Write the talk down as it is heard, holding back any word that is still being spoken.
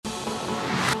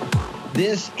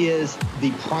This is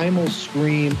the primal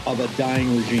scream of a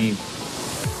dying regime.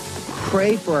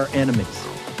 Pray for our enemies,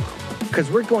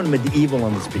 because we're going medieval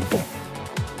on these people.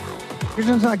 You're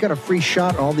just not got a free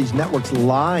shot on all these networks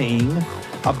lying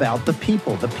about the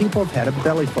people. The people have had a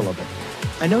belly full of it.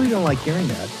 I know you don't like hearing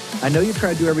that. I know you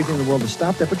try to do everything in the world to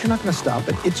stop that, but you're not going to stop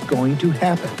it. It's going to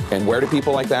happen. And where do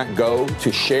people like that go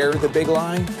to share the big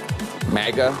lie?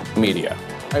 MAGA media.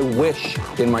 I wish,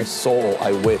 in my soul,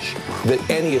 I wish that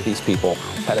any of these people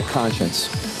had a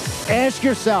conscience. Ask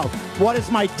yourself, what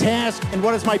is my task and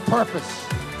what is my purpose?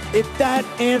 If that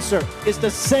answer is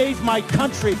to save my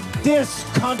country, this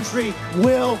country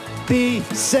will be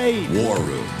saved. War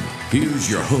Room.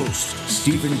 Here's your host,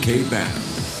 Stephen K. Bannon.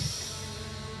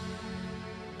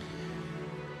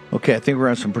 Okay, I think we're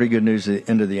on some pretty good news at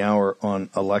the end of the hour on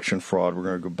election fraud. We're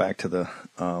going to go back to the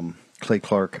Clay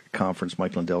Clark conference.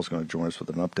 Mike Lindell's going to join us with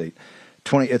an update.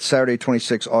 It's Saturday,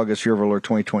 26 August, year of alert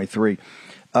 2023.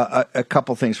 A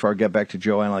couple things before I get back to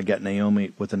Joanne. I'll get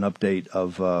Naomi with an update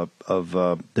of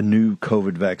the new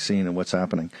COVID vaccine and what's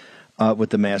happening with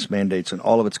the mask mandates, and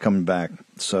all of it's coming back.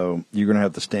 So you're going to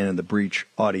have to stand in the breach,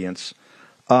 audience.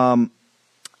 I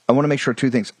want to make sure two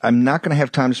things. I'm not going to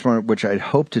have time this morning, which I'd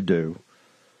hope to do,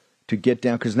 to get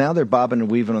down, because now they're bobbing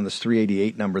and weaving on this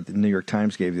 388 number that the New York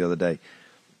Times gave the other day.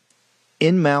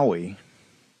 In Maui,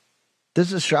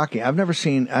 this is shocking. I've never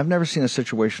seen a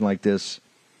situation like this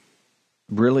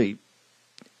really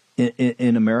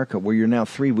in America, where you're now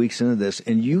 3 weeks into this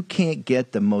and you can't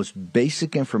get the most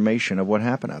basic information of what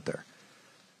happened out there.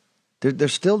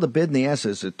 There's still the bid in the ass.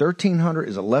 Is it 1,300?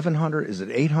 Is it 1,100? Is it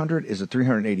 800? Is it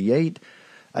 388?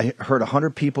 I heard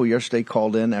 100 people yesterday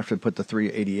called in after they put the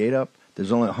 388 up.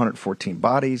 There's only 114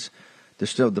 bodies. There's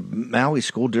still the Maui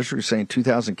school district saying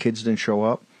 2,000 kids didn't show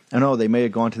up. I know they may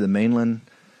have gone to the mainland,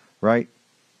 right?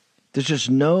 There's just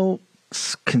no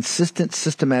consistent,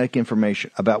 systematic information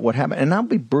about what happened. And I'll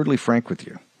be brutally frank with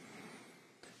you.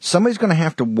 Somebody's going to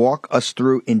have to walk us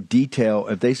through in detail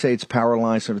if they say it's power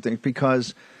lines and everything,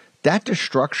 because that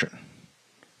destruction,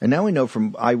 and now we know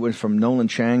from Nolan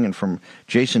Chang and from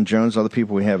Jason Jones, other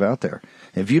people we have out there.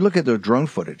 If you look at the drone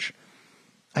footage,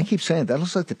 I keep saying that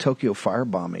looks like the Tokyo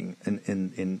firebombing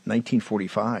in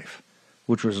 1945,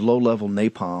 which was low-level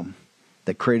napalm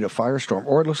that created a firestorm,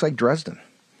 or it looks like Dresden.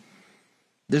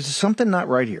 There's something not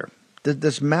right here.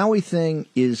 This Maui thing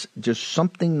is just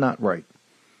something not right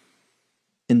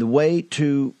in the way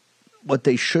to what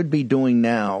they should be doing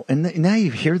now. And now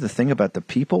you hear the thing about the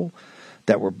people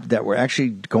that were actually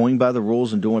going by the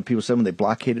rules and doing what people said when they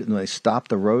blockaded and they stopped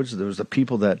the roads. There was the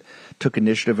people that took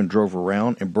initiative and drove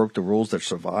around and broke the rules that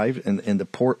survived, and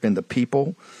the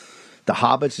people, the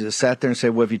hobbits, just sat there and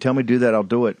said, "Well, if you tell me to do that, I'll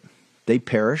do it." They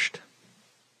perished.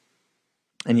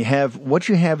 And what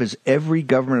you have is every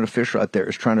government official out there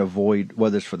is trying to avoid,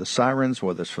 whether it's for the sirens,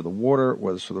 whether it's for the water,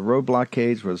 whether it's for the road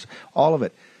blockades, whether it's all of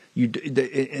it.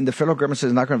 And the federal government says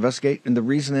it's not going to investigate, and the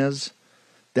reason is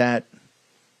that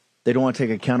they don't want to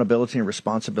take accountability and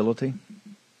responsibility.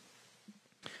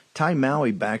 Tie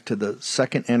Maui back to the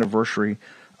second anniversary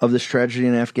of this tragedy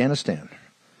in Afghanistan.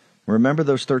 Remember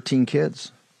those 13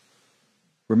 kids.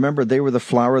 Remember, they were the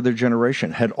flower of their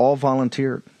generation, had all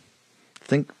volunteered.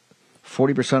 Think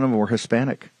 40% of them were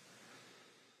Hispanic.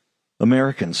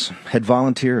 Americans had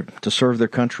volunteered to serve their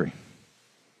country.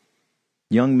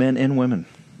 Young men and women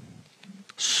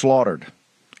slaughtered.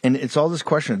 And it's all this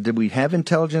question, did we have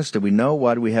intelligence? Did we know?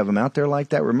 Why do we have them out there like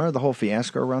that? Remember the whole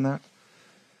fiasco around that?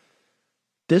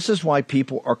 This is why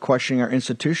people are questioning our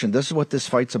institution. This is what this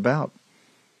fight's about.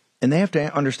 And they have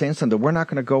to understand something. We're not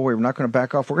going to go away. We're not going to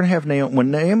back off. We're going to have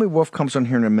when Naomi Wolf comes on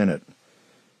here in a minute,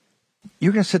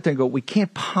 you're going to sit there and go, we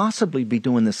can't possibly be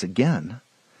doing this again,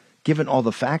 given all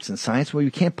the facts and science. Well,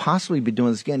 you can't possibly be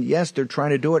doing this again. Yes, they're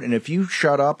trying to do it. And if you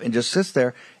shut up and just sit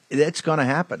there, it's going to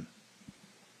happen.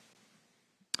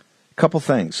 Couple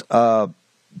things.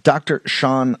 Dr.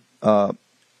 Sean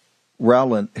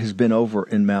Rowland has been over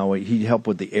in Maui. He helped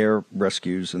with the air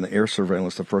rescues and the air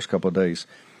surveillance the first couple of days.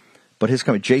 But his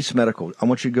company, Jace Medical, I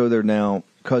want you to go there now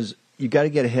because you got to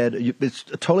get ahead. It's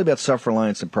totally about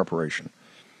self-reliance and preparation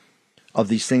of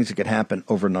these things that could happen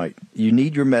overnight. You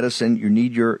need your medicine. You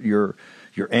need your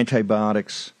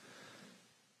antibiotics.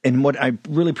 And what I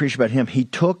really appreciate about him, he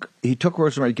took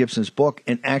Rosemary Gibson's book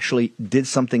and actually did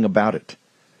something about it.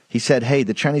 He said, hey,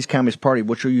 the Chinese Communist Party,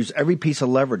 which will use every piece of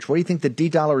leverage. What do you think the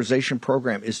de-dollarization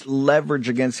program is? Leverage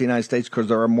against the United States because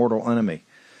they're our mortal enemy.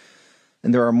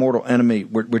 And they're our mortal enemy.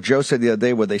 What Joe said the other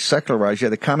day, where they secularized,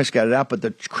 the communists got it out, but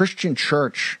the Christian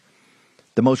church,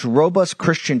 the most robust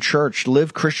Christian church,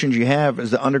 live Christians you have,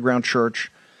 is the underground church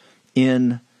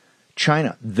in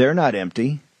China. They're not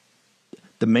empty.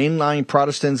 The mainline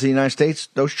Protestants in the United States,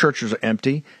 those churches are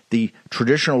empty. The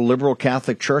traditional liberal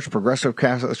Catholic Church, progressive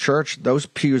Catholic Church, those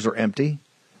pews are empty.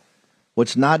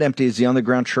 What's not empty is the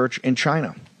underground church in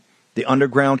China, the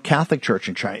underground Catholic Church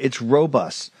in China. It's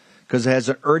robust because it has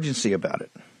an urgency about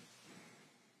it.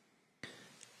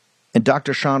 And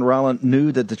Dr. Sean Rowland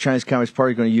knew that the Chinese Communist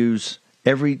Party is going to use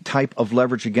every type of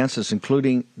leverage against us,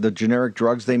 including the generic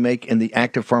drugs they make and the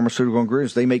active pharmaceutical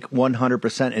ingredients. They make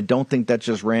 100%, and don't think that's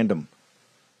just random.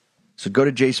 So go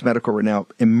to Jace Medical right now.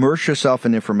 Immerse yourself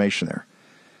in information there.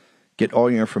 Get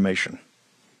all your information.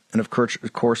 And of course,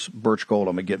 Birch Gold.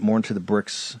 I'm going to get more into the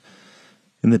BRICS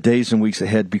in the days and weeks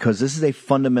ahead, because this is a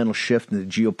fundamental shift in the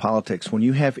geopolitics. When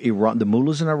you have Iran, the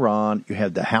mullahs in Iran, you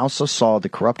have the House of Saud, the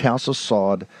corrupt House of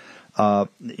Saud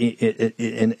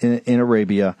in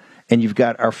Arabia, and you've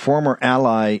got our former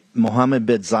ally, Mohammed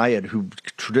bin Zayed, who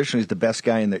traditionally is the best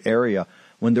guy in the area.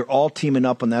 When they're all teaming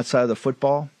up on that side of the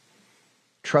football,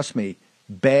 trust me,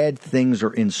 bad things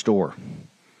are in store.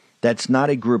 That's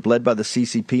not a group led by the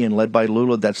CCP and led by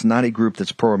Lula. That's not a group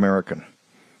that's pro-American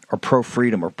or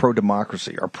pro-freedom or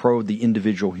pro-democracy or pro the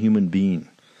individual human being.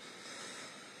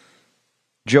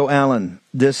 Joe Allen,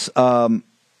 this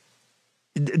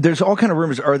there's all kind of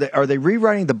rumors. Are they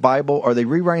rewriting the Bible? Are they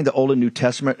rewriting the Old and New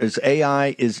Testament? Is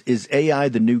AI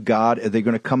the new God? Are they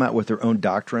going to come out with their own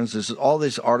doctrines? There's all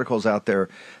these articles out there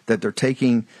that they're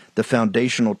taking the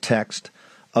foundational text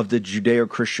of the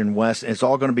Judeo-Christian West, and it's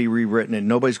all going to be rewritten, and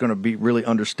nobody's going to really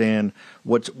understand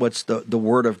what's the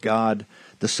Word of God,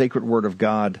 the sacred Word of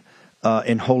God,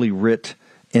 in Holy Writ,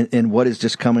 and what is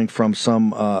just coming from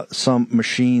some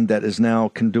machine that is now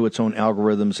can do its own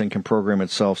algorithms and can program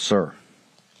itself, sir.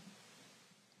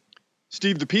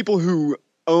 Steve, the people who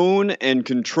own and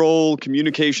control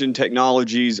communication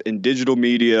technologies and digital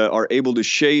media are able to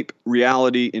shape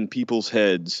reality in people's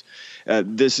heads.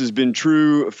 This has been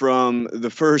true from the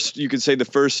first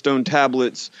stone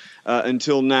tablets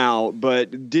until now,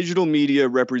 but digital media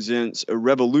represents a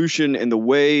revolution in the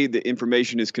way the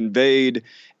information is conveyed,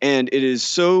 and it is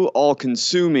so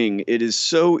all-consuming. It is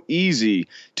so easy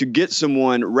to get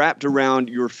someone wrapped around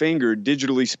your finger,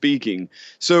 digitally speaking.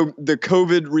 So the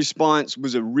COVID response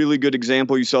was a really good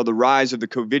example. You saw the rise of the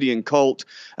COVIDian cult.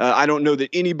 I don't know that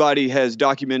anybody has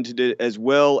documented it as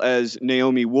well as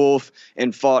Naomi Wolf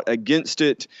and fought against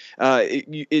it.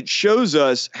 It shows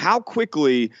us how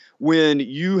quickly, when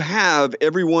you have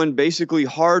everyone basically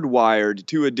hardwired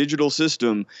to a digital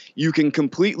system, you can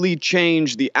completely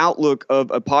change the outlook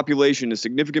of a population, a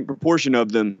significant proportion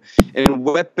of them, and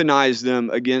weaponize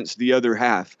them against the other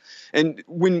half. And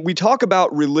when we talk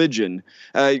about religion,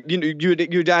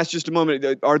 you'd asked just a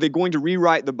moment, are they going to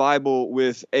rewrite the Bible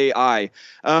with AI?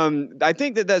 I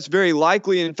think that that's very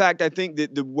likely. In fact, I think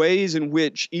that the ways in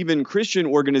which even Christian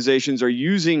organizations are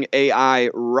using AI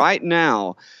right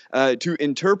now to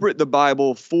interpret the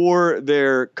Bible for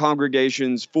their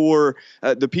congregations, for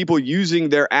the people using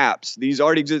their apps. These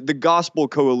already exist. The Gospel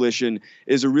Coalition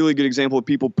is a really good example of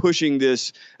people pushing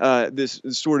this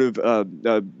sort of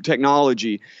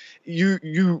technology.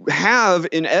 You have,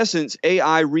 in essence,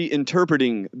 AI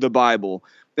reinterpreting the Bible.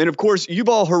 And of course,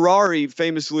 Yuval Harari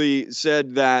famously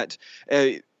said that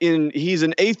he's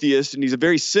an atheist, and he's a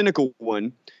very cynical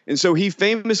one. And so he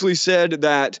famously said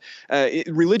that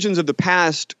religions of the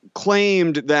past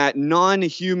claimed that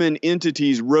non-human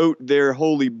entities wrote their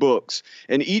holy books.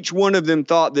 And each one of them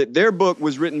thought that their book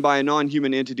was written by a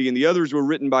non-human entity and the others were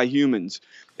written by humans.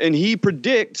 And he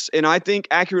predicts, and I think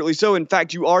accurately so, in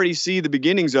fact, you already see the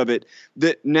beginnings of it,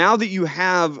 that now that you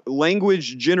have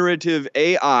language generative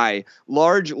AI,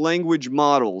 large language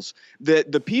models,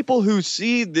 that the people who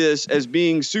see this as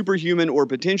being superhuman or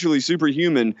potentially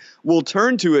superhuman will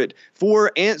turn to it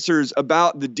for answers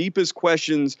about the deepest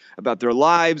questions about their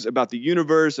lives, about the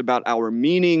universe, about our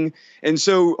meaning. And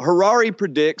so Harari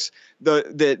predicts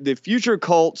that the future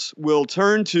cults will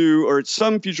turn to, or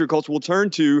some future cults will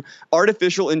turn to,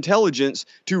 artificial intelligence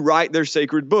to write their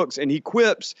sacred books. And he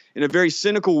quips in a very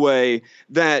cynical way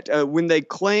that when they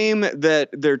claim that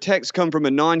their texts come from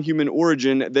a non-human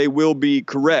origin, they will be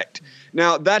correct.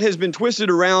 Now, that has been twisted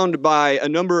around by a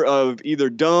number of either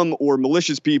dumb or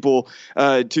malicious people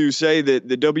to say that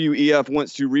the WEF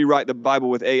wants to rewrite the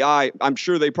Bible with AI. I'm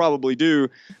sure they probably do,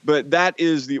 but that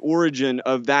is the origin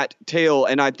of that tale.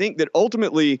 And I think that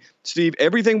ultimately, Steve,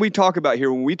 everything we talk about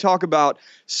here, when we talk about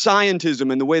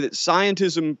scientism and the way that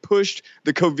scientism pushed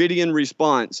the COVIDian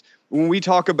response, when we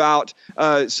talk about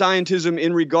scientism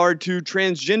in regard to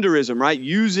transgenderism, right?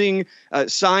 Using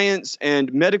science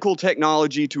and medical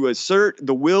technology to assert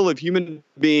the will of human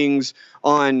beings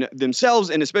on themselves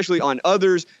and especially on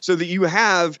others, so that you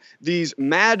have these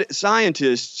mad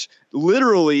scientists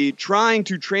literally trying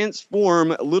to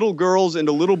transform little girls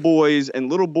into little boys and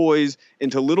little boys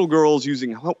into little girls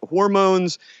using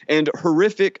hormones and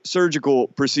horrific surgical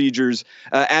procedures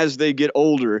as they get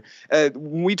older.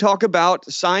 When we talk about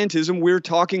scientism, we're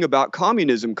talking about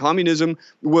communism. Communism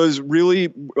was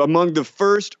really among the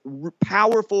first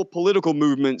powerful political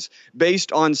movements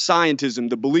based on scientism,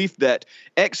 the belief that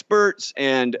experts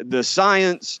and the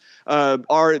science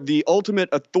are the ultimate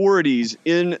authorities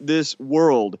in this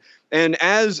world. And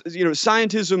as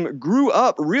scientism grew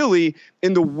up really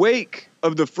in the wake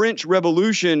of the French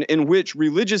Revolution, in which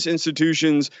religious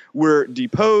institutions were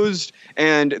deposed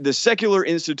and the secular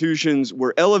institutions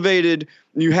were elevated.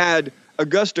 You had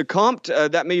Auguste Comte,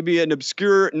 that may be an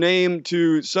obscure name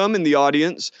to some in the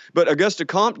audience, but Auguste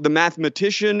Comte, the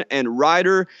mathematician and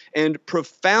writer and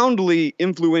profoundly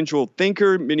influential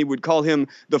thinker, many would call him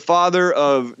the father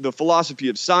of the philosophy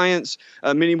of science,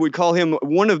 many would call him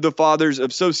one of the fathers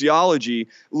of sociology.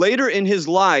 Later in his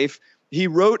life, he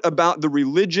wrote about the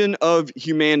religion of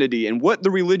humanity and what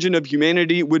the religion of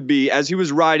humanity would be as he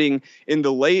was writing in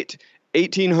the late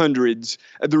 1800s.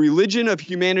 The religion of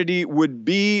humanity would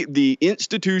be the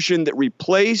institution that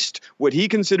replaced what he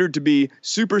considered to be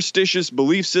superstitious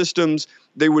belief systems.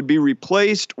 They would be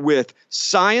replaced with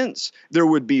science. There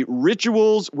would be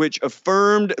rituals which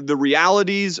affirmed the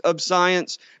realities of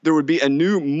science. There would be a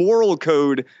new moral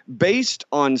code based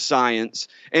on science.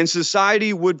 And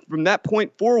society would, from that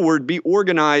point forward, be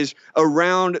organized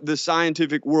around the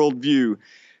scientific worldview.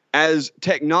 As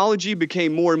technology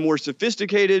became more and more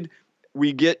sophisticated,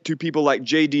 we get to people like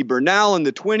J.D. Bernal in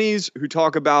the 1920s who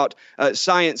talk about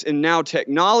science and now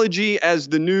technology as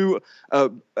the new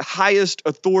highest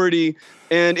authority.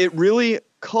 And it really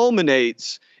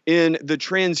culminates in the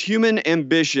transhuman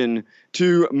ambition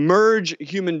to merge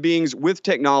human beings with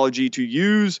technology, to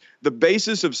use the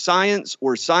basis of science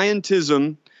or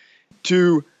scientism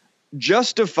to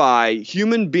justify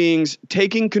human beings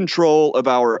taking control of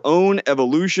our own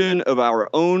evolution, of our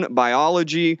own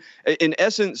biology, in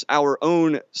essence, our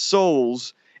own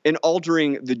souls, and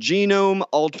altering the genome,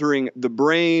 altering the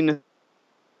brain,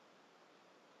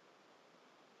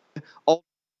 what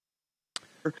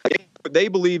they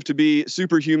believe to be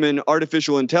superhuman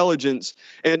artificial intelligence.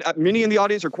 And many in the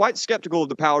audience are quite skeptical of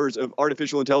the powers of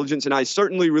artificial intelligence, and I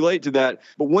certainly relate to that.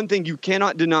 But one thing you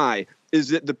cannot deny is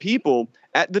that the people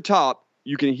at the top,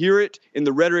 you can hear it in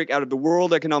the rhetoric out of the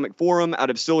World Economic Forum, out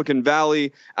of Silicon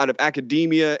Valley, out of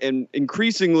academia, and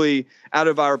increasingly out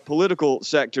of our political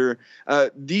sector.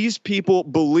 These people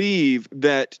believe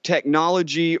that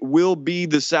technology will be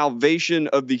the salvation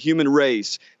of the human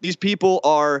race. These people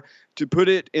are, to put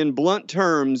it in blunt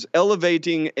terms,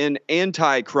 elevating an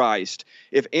antichrist.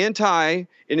 If anti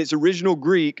in its original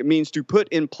Greek means to put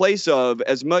in place of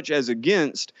as much as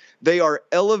against, they are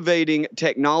elevating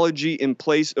technology in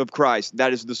place of Christ.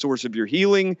 That is the source of your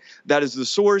healing. That is the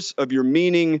source of your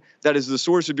meaning. That is the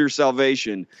source of your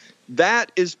salvation.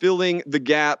 That is filling the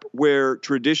gap where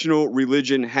traditional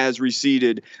religion has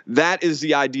receded. That is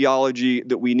the ideology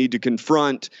that we need to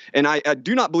confront. And I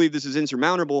do not believe this is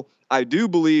insurmountable. I do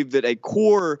believe that a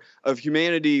core of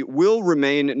humanity will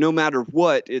remain no matter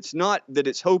what. It's not that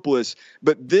it's hopeless,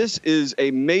 but this is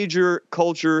a major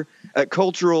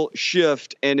cultural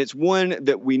shift, and it's one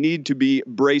that we need to be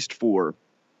braced for.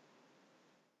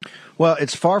 Well,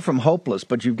 it's far from hopeless,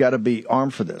 but you've got to be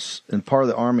armed for this. And part of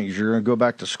the arming is you're going to go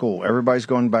back to school. Everybody's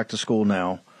going back to school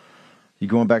now. You're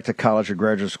going back to college or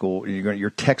graduate school. Your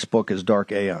textbook is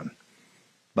Dark Aeon,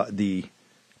 but the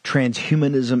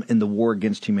transhumanism and the war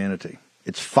against humanity.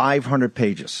 It's 500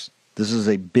 pages. This is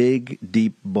a big,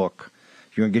 deep book.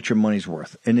 You're going to get your money's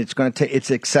worth. And it's going to take,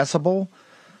 it's accessible,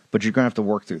 but you're going to have to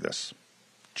work through this.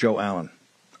 Joe Allen,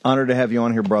 honored to have you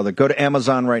on here, brother. Go to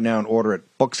Amazon right now and order it.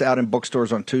 Books out in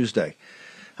bookstores on Tuesday.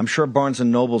 I'm sure Barnes &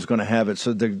 Noble is going to have it.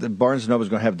 So the Barnes & Noble is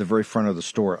going to have it at the very front of the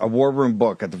store. A War Room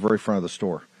book at the very front of the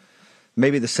store.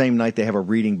 Maybe the same night they have a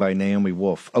reading by Naomi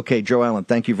Wolf. Okay, Joe Allen,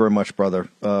 thank you very much, brother.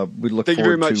 We look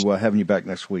forward to having you back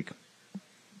next week.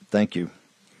 Thank you.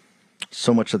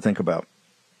 So much to think about.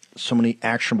 So many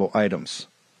actionable items.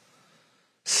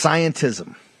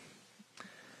 Scientism.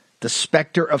 The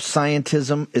specter of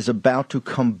scientism is about to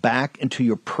come back into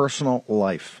your personal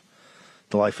life.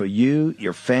 The life of you,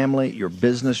 your family, your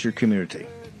business, your community.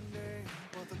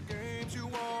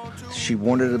 She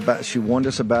warned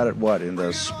us about it, in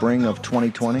the spring of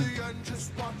 2020?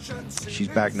 She's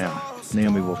back now.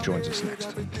 Naomi Wolf joins us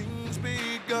next.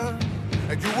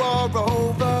 And you are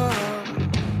over,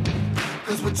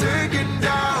 'cause we're taking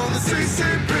down the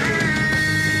CCP.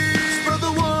 Spread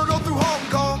the word all through Hong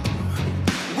Kong.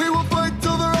 We will fight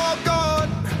till they're all gone.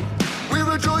 We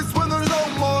rejoice when there's no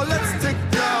more. Let's take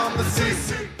down the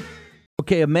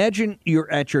Okay, imagine you're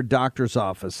at your doctor's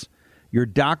office. Your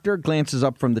doctor glances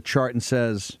up from the chart and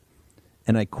says,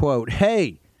 and I quote,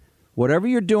 "Hey, whatever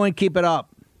you're doing, keep it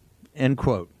up," end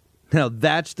quote. Now,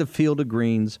 that's the Field of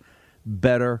Greens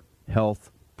Better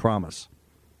Health Promise.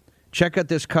 Check out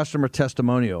this customer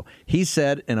testimonial. He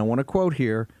said, and I want to quote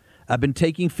here, "I've been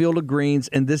taking Field of Greens,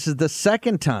 and this is the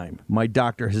second time my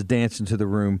doctor has danced into the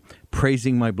room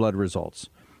praising my blood results.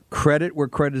 Credit where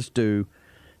credit's due.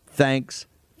 Thanks,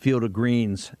 Field of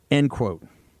Greens," end quote.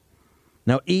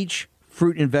 Now, each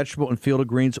fruit and vegetable in Field of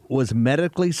Greens was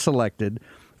medically selected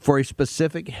for a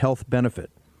specific health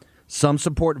benefit. Some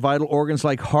support vital organs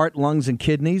like heart, lungs, and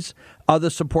kidneys.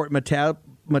 Others support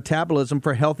metabolism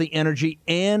for healthy energy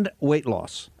and weight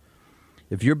loss.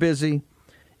 If you're busy,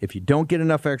 if you don't get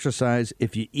enough exercise,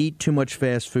 if you eat too much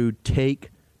fast food,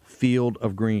 take Field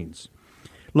of Greens.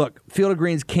 Look, Field of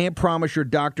Greens can't promise your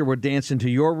doctor will dance into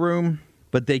your room,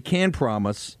 but they can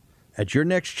promise at your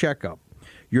next checkup,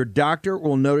 your doctor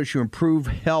will notice you improve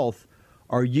health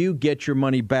or you get your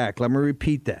money back. Let me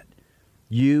repeat that.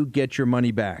 You get your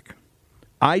money back.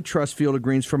 I trust Field of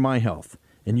Greens for my health,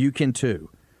 and you can too.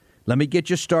 Let me get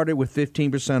you started with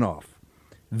 15% off.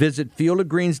 Visit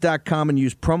fieldofgreens.com and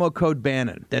use promo code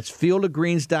Bannon. That's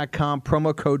fieldofgreens.com,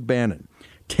 promo code Bannon.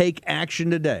 Take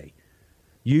action today.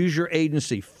 Use your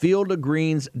agency,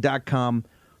 fieldofgreens.com,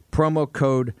 promo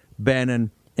code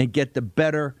Bannon, and get the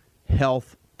Better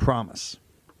Health Promise.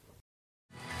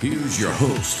 Here's your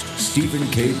host, Stephen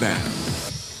K. Bannon.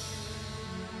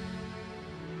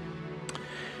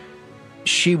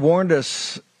 She warned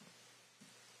us,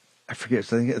 I forget,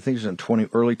 I think it was in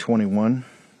early 21.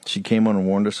 She came on and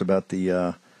warned us about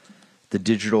the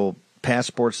digital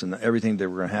passports and everything that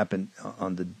were going to happen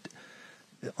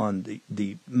on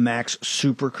the max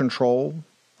super control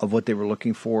of what they were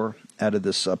looking for out of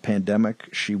this pandemic.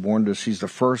 She warned us. She's the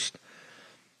first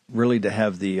really to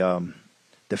have the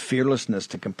fearlessness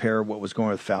to compare what was going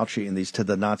on with Fauci and these to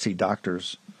the Nazi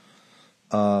doctors.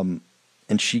 And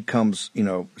she comes,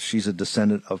 she's a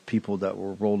descendant of people that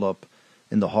were rolled up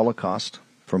in the Holocaust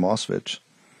from Auschwitz.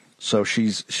 So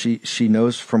she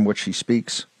knows from what she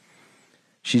speaks.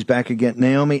 She's back again.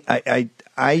 Naomi,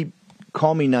 I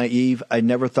call me naive. I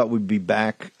never thought we'd be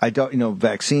back. I don't,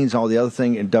 vaccines, all the other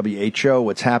thing, and WHO,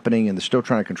 what's happening, and they're still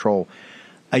trying to control.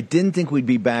 I didn't think we'd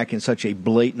be back in such a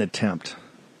blatant attempt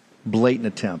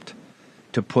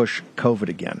to push COVID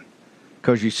again.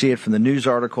 Because you see it from the news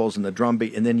articles and the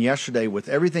drumbeat. And then yesterday, with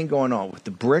everything going on, with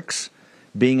the BRICS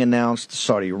being announced,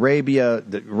 Saudi Arabia,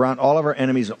 Iran, all of our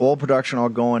enemies, oil production all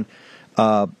going,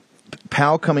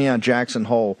 Powell coming out, Jackson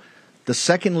Hole. The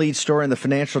second lead story in the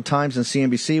Financial Times and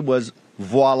CNBC was,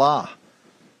 voila,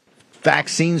 new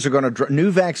vaccines are going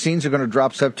to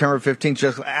drop September 15th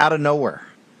just out of nowhere.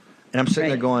 And I'm sitting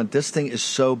there going, this thing is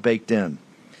so baked in.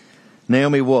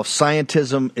 Naomi Wolf,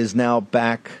 Scientism is now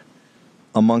back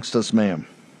amongst us, ma'am.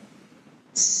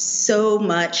 So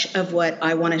much of what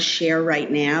I want to share right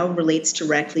now relates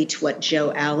directly to what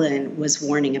Joe Allen was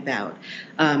warning about.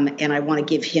 And I want to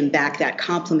give him back that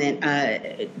compliment.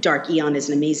 Dark Aeon is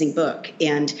an amazing book,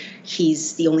 and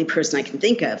he's the only person I can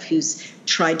think of who's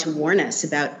tried to warn us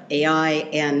about AI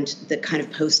and the kind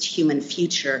of post-human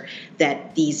future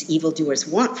that these evildoers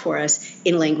want for us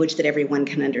in language that everyone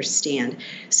can understand.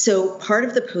 So part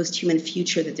of the post-human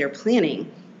future that they're planning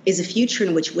is a future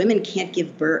in which women can't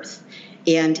give birth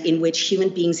and in which human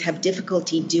beings have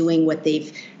difficulty doing what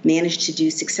they've managed to do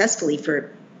successfully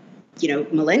for,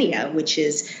 millennia, which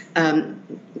is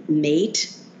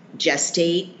mate,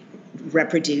 gestate,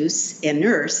 reproduce, and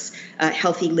nurse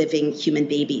healthy, living human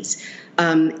babies.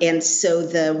 And so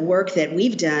the work that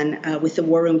we've done with the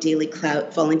War Room Daily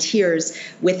Clout volunteers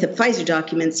with the Pfizer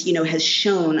documents, has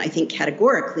shown, I think,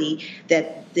 categorically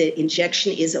that the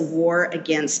injection is a war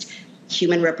against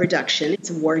human reproduction. It's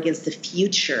a war against the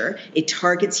future. It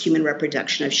targets human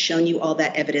reproduction. I've shown you all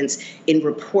that evidence in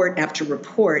report after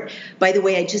report. By the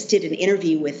way, I just did an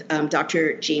interview with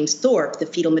Dr. James Thorpe, the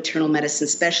fetal maternal medicine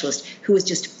specialist, who was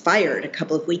just fired a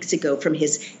couple of weeks ago from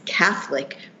his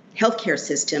Catholic healthcare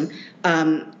system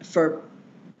for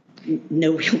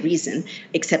no real reason,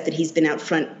 except that he's been out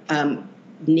front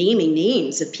naming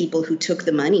names of people who took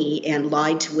the money and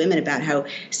lied to women about how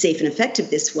safe and effective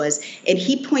this was. And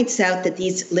he points out that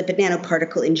these lipid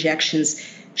nanoparticle injections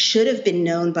should have been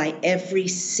known by every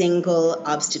single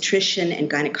obstetrician and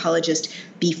gynecologist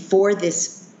before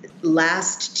this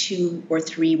last 2 or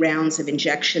 3 rounds of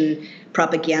injection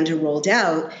propaganda rolled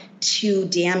out to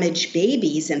damage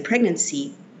babies and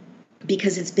pregnancy.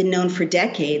 because it's been known for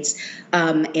decades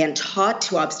and taught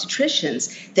to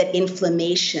obstetricians that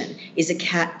inflammation is a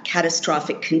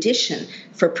catastrophic condition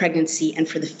for pregnancy and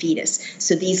for the fetus.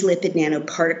 So these lipid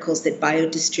nanoparticles that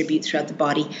biodistribute throughout the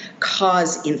body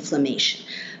cause inflammation.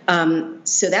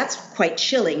 So that's quite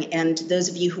chilling. And those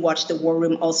of you who watch The War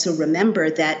Room also remember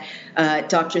that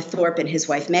Dr. Thorpe and his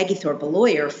wife Maggie Thorpe, a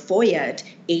lawyer, FOIA'd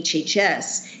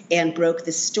HHS and broke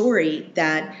the story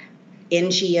that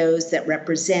NGOs that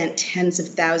represent tens of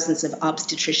thousands of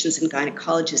obstetricians and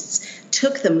gynecologists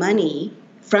took the money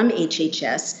from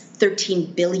HHS,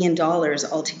 $13 billion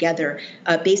altogether,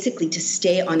 basically to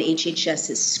stay on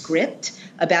HHS's script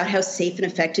about how safe and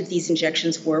effective these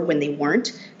injections were when they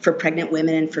weren't for pregnant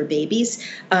women and for babies,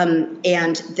 and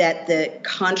that the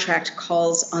contract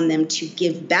calls on them to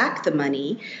give back the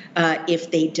money if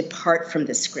they depart from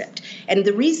the script. And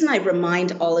the reason I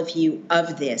remind all of you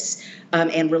of this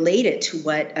and relate it to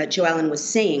what Joe Allen was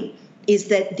saying is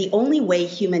that the only way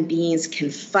human beings can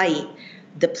fight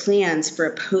the plans for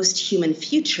a post-human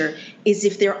future is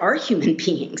if there are human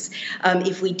beings.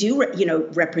 If we do,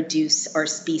 reproduce our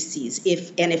species,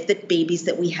 if the babies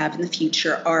that we have in the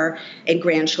future are, and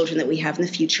grandchildren that we have in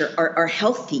the future are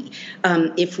healthy,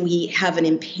 if we have an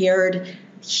impaired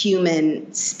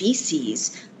human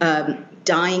species,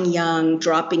 dying young,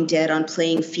 dropping dead on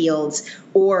playing fields,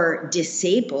 or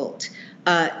disabled,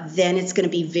 then it's going to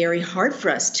be very hard for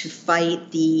us to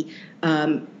fight the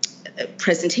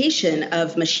presentation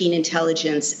of machine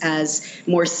intelligence as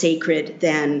more sacred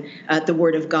than the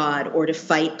Word of God, or to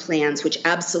fight plans which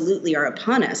absolutely are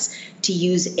upon us to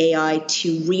use AI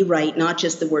to rewrite not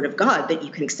just the Word of God, but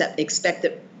you can expect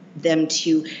them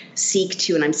to seek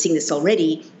to, and I'm seeing this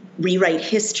already, rewrite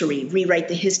history, rewrite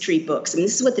the history books. And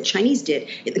this is what the Chinese did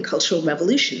in the Cultural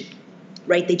Revolution.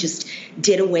 Right? They just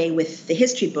did away with the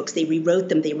history books. They rewrote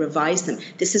them. They revised them.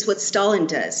 This is what Stalin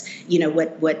does.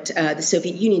 What the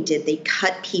Soviet Union did. They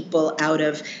cut people out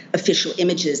of official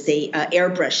images. They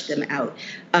airbrushed them out.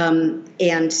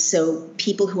 And so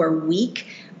people who are weak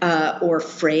or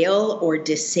frail or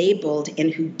disabled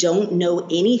and who don't know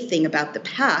anything about the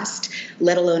past,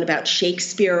 let alone about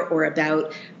Shakespeare or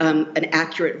about an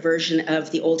accurate version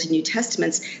of the Old and New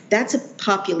Testaments, that's a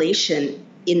population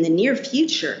in the near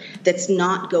future that's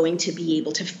not going to be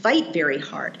able to fight very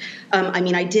hard.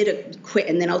 I did a quick,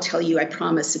 and then I'll tell you, I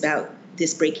promise, about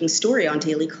this breaking story on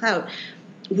Daily Cloud.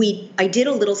 I did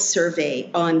a little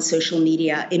survey on social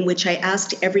media in which I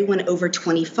asked everyone over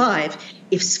 25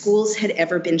 if schools had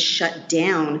ever been shut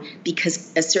down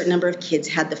because a certain number of kids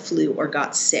had the flu or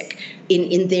got sick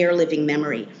in their living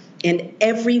memory. And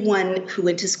everyone who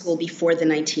went to school before the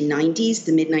 1990s,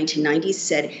 the mid-1990s,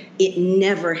 said it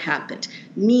never happened.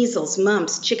 Measles,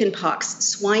 mumps, chickenpox,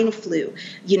 swine flu.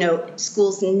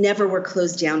 Schools never were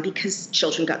closed down because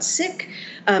children got sick.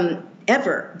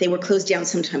 Ever. They were closed down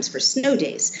sometimes for snow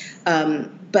days.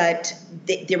 But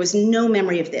there was no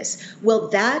memory of this. Well,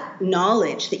 that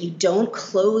knowledge that you don't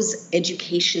close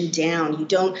education down, you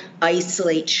don't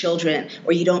isolate children,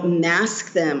 or you don't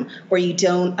mask them, or you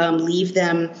don't leave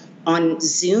them on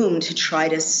Zoom to try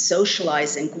to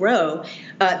socialize and grow,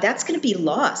 that's going to be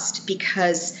lost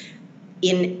because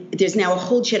there's now a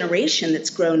whole generation that's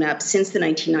grown up since the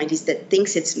 1990s that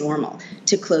thinks it's normal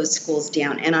to close schools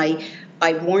down. And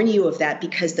I warn you of that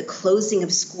because the closing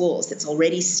of schools that's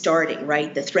already starting,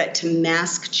 right? The threat to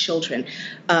mask children,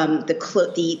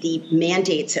 the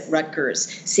mandates at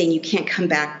Rutgers saying you can't come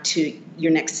back to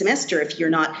your next semester if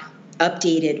you're not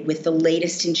updated with the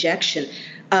latest injection.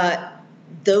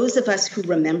 Those of us who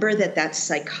remember that that's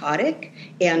psychotic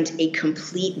and a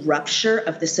complete rupture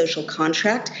of the social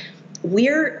contract,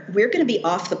 we're going to be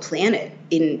off the planet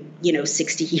in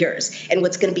 60 years. And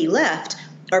what's going to be left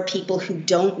are people who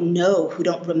don't know, who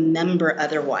don't remember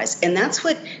otherwise. And that's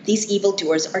what these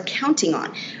evildoers are counting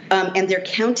on. And they're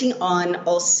counting on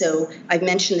also, I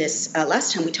mentioned this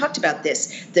last time we talked about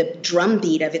this, the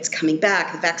drumbeat of it's coming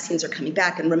back, the vaccines are coming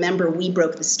back. And remember, we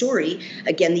broke the story,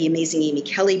 again, the amazing Amy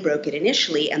Kelly broke it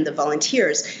initially, and the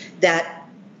volunteers, that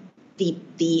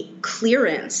the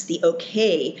clearance, the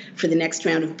okay for the next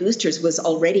round of boosters was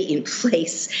already in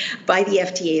place by the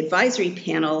FDA advisory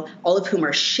panel, all of whom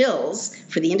are shills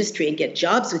for the industry and get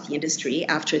jobs with the industry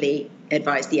after they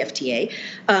advise the FDA,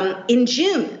 in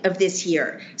June of this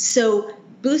year. So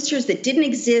boosters that didn't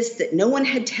exist, that no one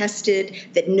had tested,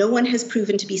 that no one has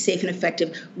proven to be safe and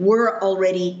effective, were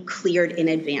already cleared in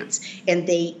advance. And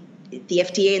the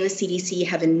FDA and the CDC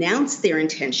have announced their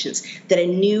intentions that a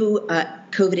new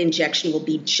COVID injection will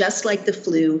be just like the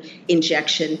flu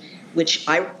injection, which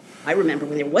I remember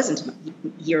when there wasn't a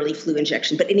yearly flu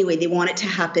injection. But anyway, they want it to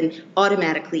happen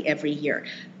automatically every year.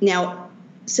 Now,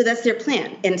 So that's their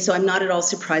plan. And so I'm not at all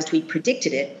surprised, we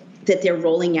predicted it, that they're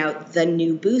rolling out the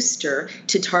new booster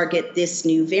to target this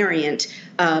new variant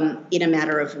in a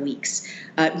matter of weeks.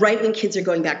 Right when kids are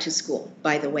going back to school,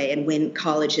 by the way, and when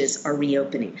colleges are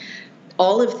reopening.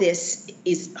 All of this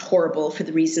is horrible for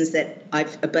the reasons that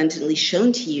I've abundantly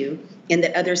shown to you and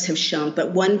that others have shown.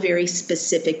 But one very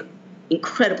specific,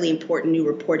 incredibly important new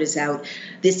report is out.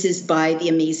 This is by the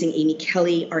amazing Amy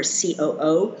Kelly, our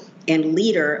COO and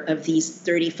leader of these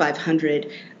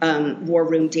 3,500 War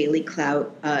Room Daily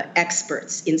Cloud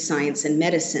experts in science and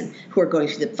medicine who are going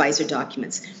through the Pfizer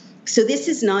documents. So this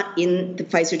is not in the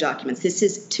Pfizer documents. This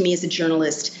is, to me as a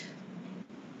journalist,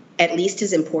 at least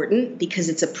as important because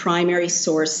it's a primary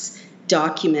source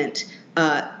document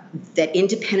that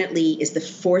independently is the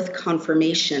fourth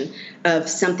confirmation of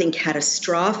something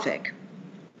catastrophic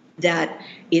that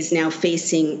is now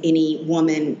facing any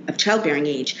woman of childbearing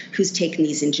age who's taken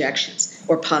these injections,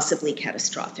 or possibly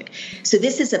catastrophic. So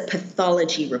this is a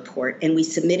pathology report, and we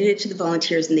submitted it to the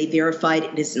volunteers, and they verified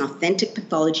it is an authentic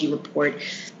pathology report.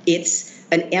 It's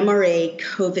an MRA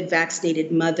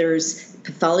COVID-vaccinated mother's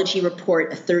pathology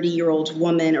report, a 30-year-old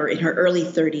woman or in her early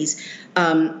 30s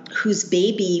whose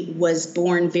baby was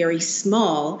born very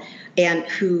small and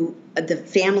who the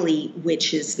family,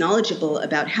 which is knowledgeable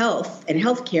about health and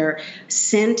healthcare,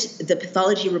 sent the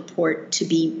pathology report to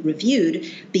be reviewed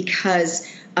because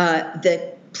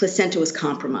the placenta was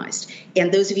compromised.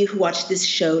 And those of you who watch this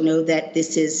show know that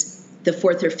this is the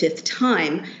fourth or fifth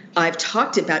time I've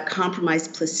talked about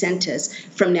compromised placentas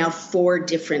from now 4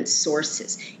 different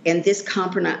sources. And this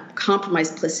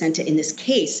compromised placenta in this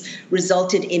case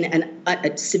resulted in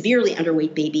a severely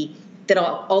underweight baby that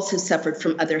also suffered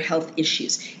from other health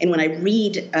issues. And when I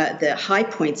read the high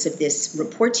points of this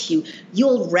report to you,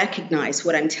 you'll recognize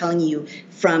what I'm telling you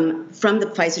from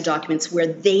the Pfizer documents where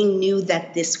they knew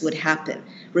that this would happen.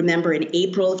 Remember, in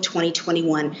April of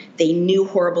 2021, they knew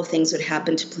horrible things would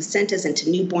happen to placentas and to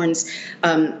newborns.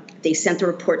 They sent the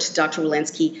report to Dr.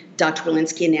 Walensky. Dr.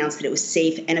 Walensky announced that it was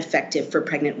safe and effective for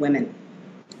pregnant women.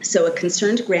 So a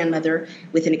concerned grandmother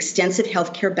with an extensive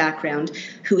healthcare background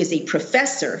who is a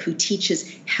professor who teaches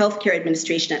healthcare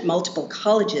administration at multiple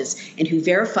colleges and who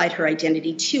verified her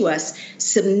identity to us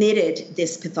submitted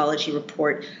this pathology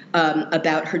report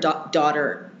about her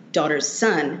daughter's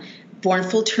son. Born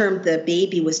full term, the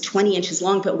baby was 20 inches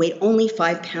long, but weighed only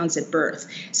 5 pounds at birth.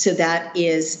 So that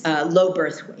is low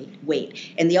birth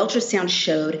weight. And the ultrasound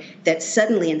showed that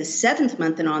suddenly in the 7th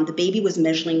month and on, the baby was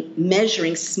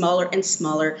measuring smaller and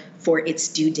smaller for its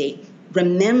due date.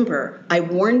 Remember, I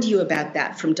warned you about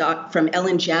that from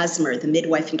Ellen Jasmer, the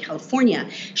midwife in California.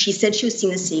 She said she was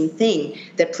seeing the same thing,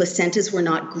 that placentas were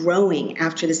not growing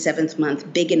after the 7th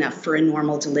month big enough for a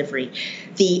normal delivery.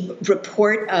 The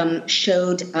report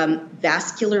showed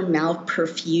vascular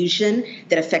malperfusion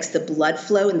that affects the blood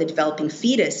flow in the developing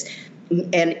fetus,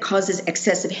 and it causes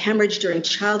excessive hemorrhage during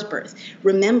childbirth.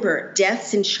 Remember,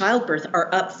 deaths in childbirth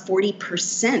are up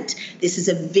 40%. This is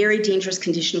a very dangerous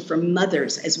condition for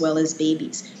mothers as well as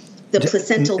babies. The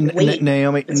placental weight.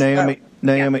 Naomi,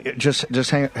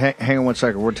 just hang on 1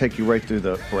 second. We'll take you right through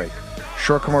the break.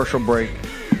 Short commercial break.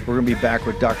 We're going to be back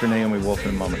with Dr. Naomi Wolf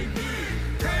in a moment.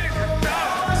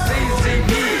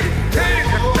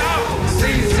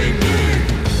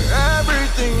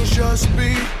 Everything's just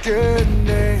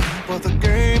beginning, but the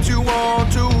games you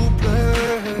want to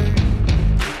play,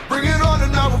 bring it on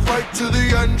and I will fight to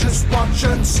the end. Just watch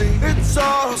and see. It's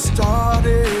all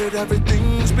started,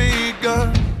 everything's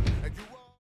begun.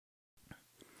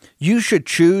 You should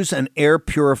choose an air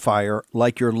purifier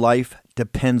like your life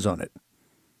depends on it,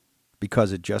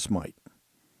 because it just might.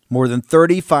 More than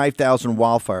 35,000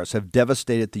 wildfires have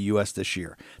devastated the U.S. this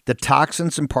year. The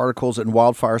toxins and particles in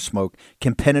wildfire smoke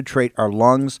can penetrate our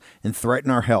lungs and threaten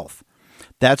our health.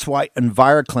 That's why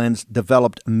EnviroCleanse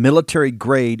developed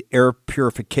military-grade air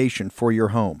purification for your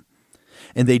home.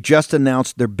 And they just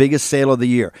announced their biggest sale of the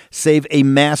year. Save a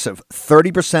massive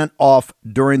 30% off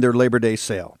during their Labor Day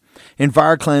sale.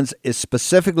 EnviroCleanse is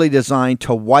specifically designed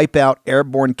to wipe out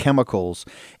airborne chemicals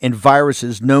and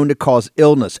viruses known to cause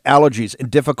illness, allergies,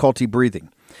 and difficulty breathing.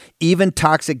 Even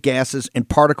toxic gases and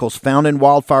particles found in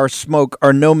wildfire smoke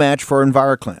are no match for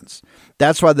EnviroCleanse.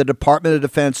 That's why the Department of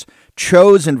Defense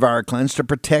chose EnviroCleanse to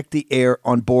protect the air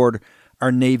on board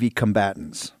our Navy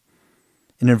combatants.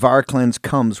 And EnviroCleanse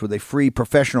comes with a free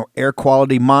professional air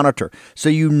quality monitor, so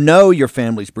you know your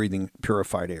family's breathing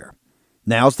purified air.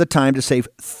 Now's the time to save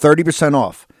 30%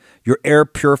 off your air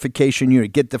purification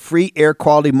unit. Get the free air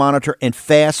quality monitor and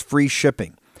fast free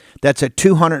shipping. That's a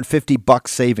 $250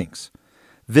 savings.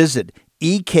 Visit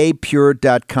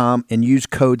ekpure.com and use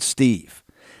code Steve.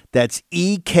 That's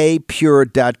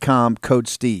ekpure.com, code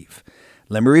Steve.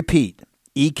 Let me repeat,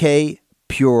 ekpure.com,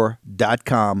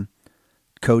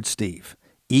 code Steve.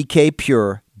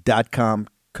 ekpure.com,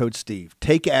 code Steve.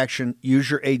 Take action, use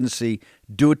your agency,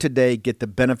 do it today, get the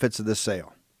benefits of the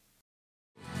sale.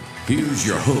 Here's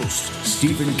your host,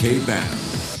 Stephen K. Bannon.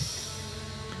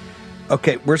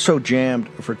 Okay, we're so jammed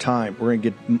for time. We're going to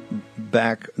get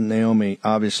back Naomi,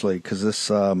 obviously, because this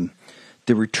the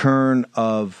return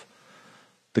of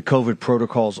the COVID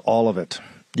protocols, all of it.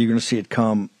 You're going to see it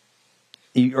come.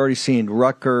 You're already seeing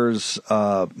Rutgers,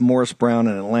 Morris Brown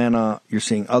in Atlanta. You're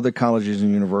seeing other colleges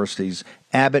and universities.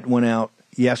 Abbott went out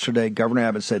yesterday. Governor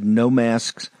Abbott said no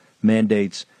masks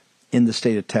mandates in the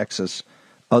state of Texas.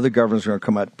 Other governors are going to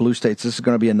come out. Blue states, this is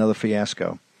going to be another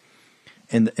fiasco.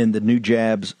 And the new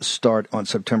jabs start on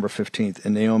September 15th.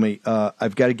 And Naomi,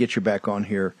 I've got to get you back on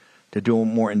here to do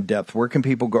more in depth. Where can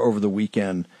people go over the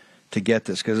weekend to get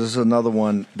this? Because this is another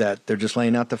one that they're just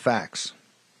laying out the facts.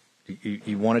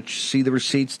 You want to see the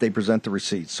receipts, they present the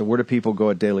receipts. So where do people go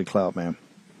at Daily Clout, ma'am?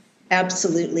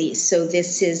 Absolutely. So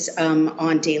this is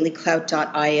on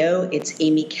dailyclout.io. It's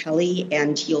Amy Kelly,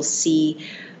 and you'll see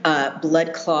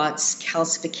blood clots,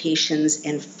 calcifications,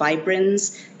 and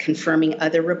fibrins, confirming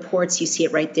other reports. You see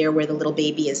it right there where the little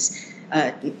baby is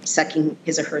sucking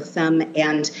his or her thumb.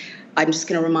 And I'm just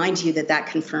going to remind you that that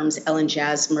confirms Ellen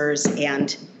Jasmer's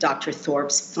and Dr.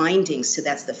 Thorpe's findings. So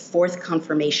that's the fourth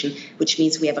confirmation, which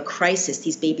means we have a crisis.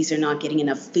 These babies are not getting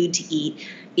enough food to eat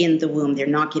in the womb. They're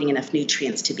not getting enough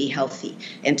nutrients to be healthy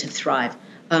and to thrive.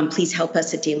 Please help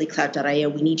us at dailyclout.io.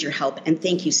 We need your help. And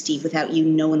thank you, Steve. Without you,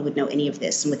 no one would know any of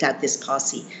this. And without this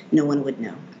posse, no one would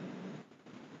know.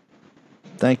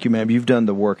 Thank you, ma'am. You've done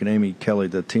the work. And Amy Kelly,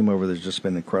 the team over there has just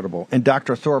been incredible. And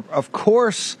Dr. Thorpe, of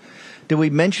course, did we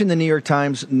mention the New York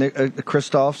Times,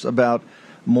 Christophs, about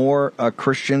more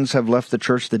Christians have left the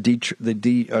church, the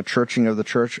de-churching of the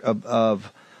church,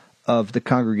 of the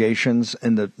congregations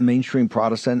and the mainstream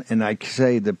Protestant, and I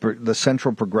say the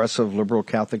central progressive liberal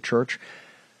Catholic Church?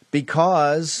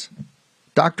 Because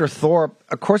Dr. Thorpe,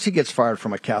 of course he gets fired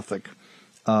from a Catholic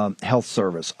health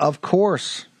service. Of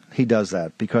course he does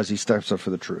that because he steps up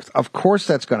for the truth. Of course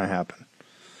that's going to happen.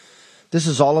 This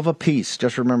is all of a piece.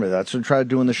 Just remember that. That's what we try to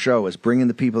do in the show, is bring in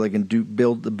the people that can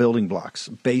build the building blocks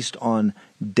based on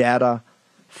data,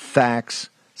 facts,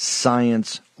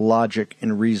 science, logic,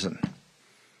 and reason.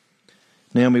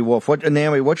 Naomi Wolf, what's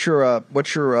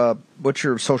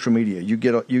your social media?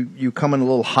 You come in a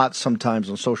little hot sometimes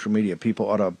on social media. People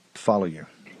ought to follow you.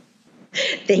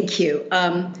 Thank you.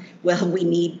 Well, we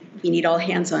need all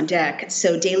hands on deck.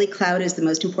 So Daily Clout is the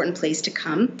most important place to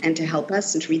come and to help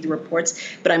us and to read the reports.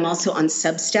 But I'm also on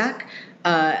Substack,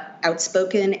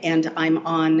 Outspoken, and I'm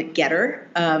on Getter,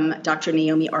 Dr.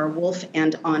 Naomi R. Wolf,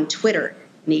 and on Twitter,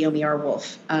 Naomi R.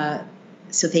 Wolf.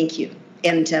 So thank you.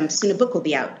 And soon a book will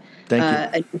be out. Thank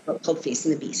you. A new book called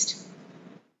Facing the Beast.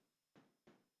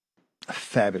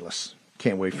 Fabulous.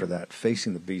 Can't wait for that.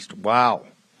 Facing the Beast. Wow.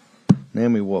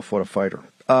 Naomi Wolf, what a fighter.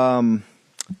 One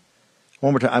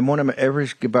more time. I want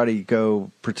everybody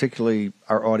go, particularly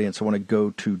our audience, I want to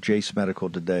go to Jace Medical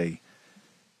today.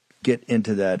 Get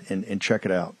into that and check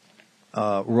it out.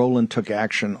 Roland took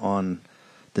action on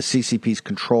the CCP's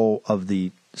control of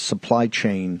the supply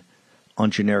chain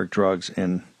on generic drugs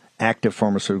and active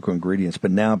pharmaceutical ingredients.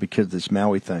 But now, because of this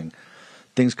Maui thing,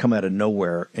 things come out of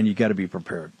nowhere, and you got to be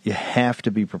prepared. You have to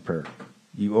be prepared.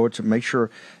 You owe it to make sure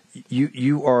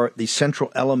you are the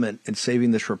central element in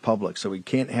saving this republic. So we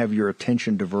can't have your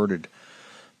attention diverted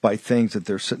by things that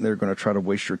they're sitting there going to try to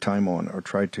waste your time on, or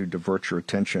try to divert your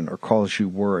attention, or cause you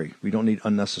worry. We don't need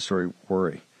unnecessary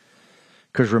worry.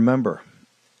 Because remember,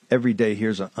 every day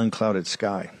here's an unclouded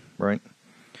sky, right?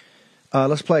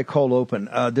 Let's play a cold open.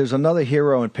 There's another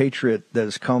hero and patriot that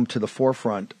has come to the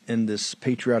forefront in this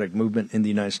patriotic movement in the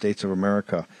United States of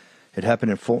America. It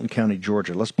happened in Fulton County,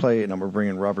 Georgia. Let's play it, and I'm going to bring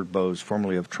in Robert Bose,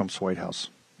 formerly of Trump's White House.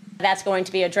 That's going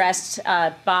to be addressed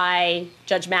by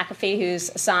Judge McAfee, who's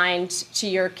assigned to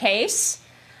your case.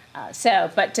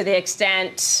 But to the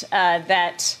extent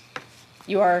that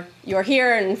you're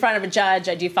here in front of a judge,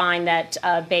 I do find that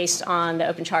based on the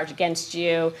open charge against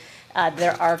you,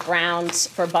 there are grounds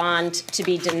for bond to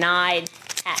be denied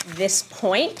at this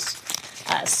point.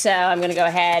 So I'm going to go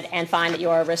ahead and find that you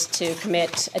are a risk to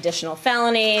commit additional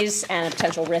felonies and a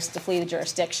potential risk to flee the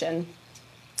jurisdiction.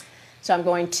 So I'm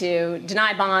going to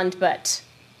deny bond, but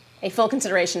a full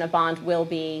consideration of bond will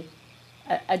be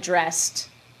addressed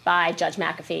by Judge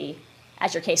McAfee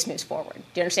as your case moves forward. Do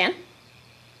you understand?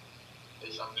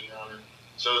 Say something, Your Honor.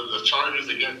 So the charges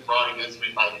brought against me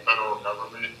by the federal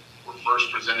government were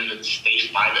first presented to the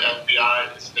state by the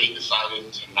FBI. The state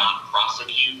decided to not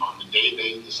prosecute. On the day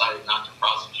they decided not to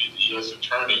prosecute, the U.S.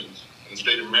 attorney in the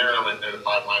state of Maryland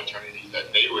notified my attorney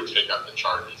that they would take up the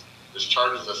charges. This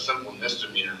charge is a simple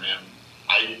misdemeanor, ma'am.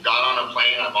 I got on a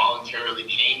plane. I voluntarily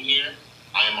came here.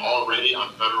 I am already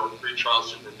on federal pretrial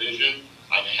supervision.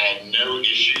 I've had no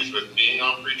issues with being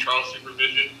on pretrial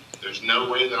supervision. There's no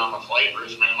way that I'm a flight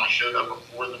risk, ma'am. I showed up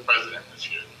before the president was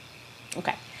here.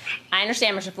 Okay. I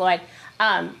understand, Mr. Floyd.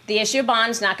 The issue of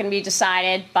bond is not going to be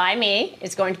decided by me.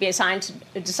 It's going to be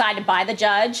decided by the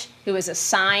judge who is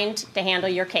assigned to handle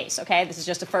your case, okay? This is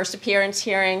just a first appearance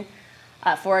hearing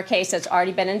for a case that's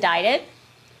already been indicted.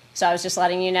 So I was just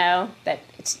letting you know that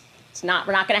it's not.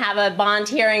 We're not going to have a bond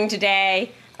hearing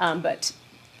today, but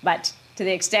to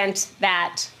the extent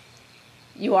that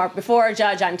you are before a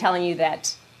judge, I'm telling you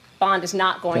that bond is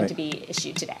not going to be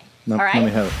issued today. No, all right? Let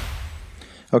me have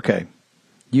it. Okay.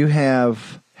 You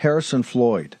have Harrison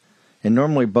Floyd, and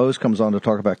normally Bose comes on to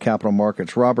talk about capital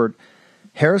markets. Robert,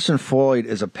 Harrison Floyd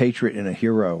is a patriot and a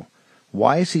hero.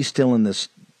 Why is he still in this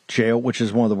jail, which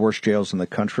is one of the worst jails in the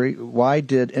country? Why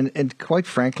did, and quite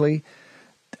frankly,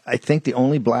 I think the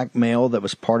only black male that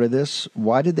was part of this,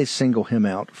 why did they single him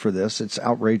out for this? It's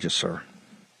outrageous, sir.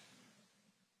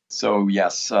 So,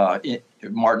 yes,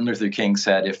 Martin Luther King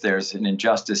said, if there's an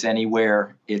injustice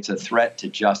anywhere, it's a threat to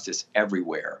justice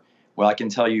everywhere. Well, I can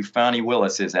tell you Fani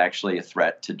Willis is actually a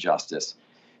threat to justice.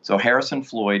 So Harrison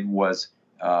Floyd was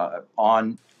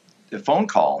on the phone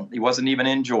call. He wasn't even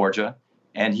in Georgia,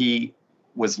 and he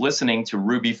was listening to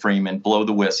Ruby Freeman blow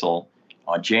the whistle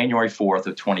on January 4th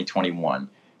of 2021.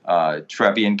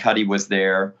 Trevian Cuddy was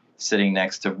there sitting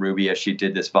next to Ruby as she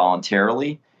did this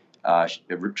voluntarily.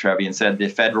 Trevian said the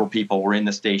federal people were in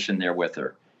the station there with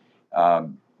her.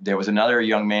 There was another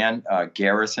young man,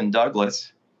 Garrison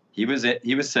Douglas. He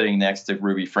was sitting next to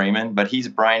Ruby Freeman, but he's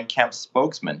Brian Kemp's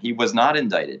spokesman. He was not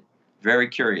indicted. Very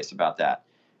curious about that.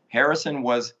 Harrison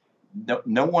was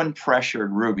no one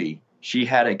pressured Ruby. She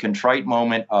had a contrite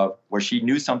moment of where she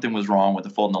knew something was wrong with the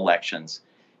Fulton elections,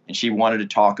 and she wanted to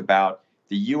talk about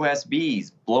the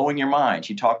USBs blowing your mind.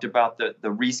 She talked about the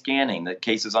rescanning, the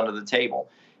cases under the table,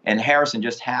 and Harrison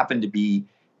just happened to be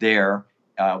there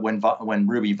when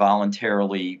Ruby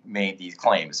voluntarily made these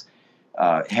claims.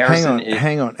 Harrison,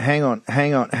 hang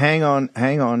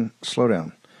on, slow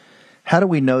down. How do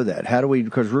we know that?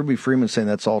 Because Ruby Freeman's saying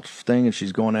that's all thing, and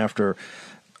she's going after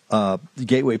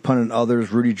Gateway Pundit and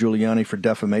others, Rudy Giuliani, for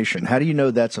defamation. How do you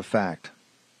know that's a fact?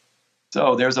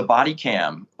 So there's a body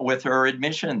cam with her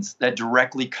admissions that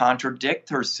directly contradict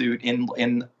her suit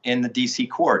in the D.C.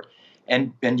 court.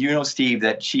 And you know, Steve,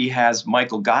 that she has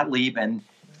Michael Gottlieb and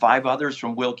 5 others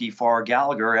from Wilkie Farr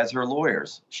Gallagher as her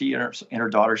lawyers. She and her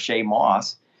daughter Shay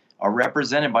Moss are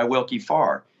represented by Wilkie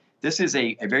Farr. This is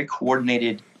a very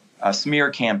coordinated smear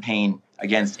campaign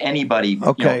against anybody.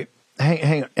 Okay,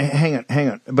 hang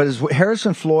on. But is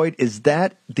Harrison Floyd, is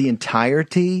that the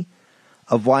entirety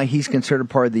of why he's considered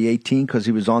part of the 18? Because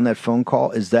he was on that phone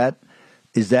call. Is that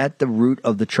the root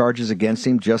of the charges against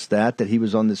him? Just that he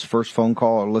was on this first phone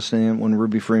call or listening when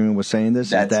Ruby Freeman was saying this?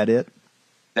 Is that it?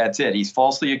 That's it. He's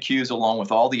falsely accused along with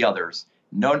all the others.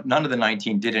 None of the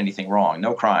 19 did anything wrong.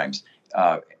 No crimes.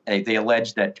 They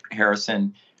alleged that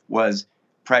Harrison was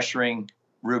pressuring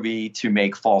Ruby to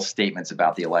make false statements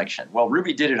about the election. Well,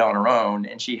 Ruby did it on her own,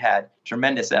 and she had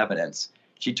tremendous evidence.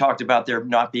 She talked about there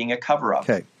not being a cover-up,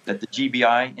 that the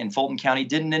GBI in Fulton County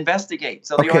didn't investigate.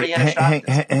 So they already had a shot.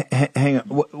 Hang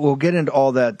on. We'll get into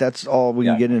all that. That's all we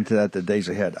can get into that the days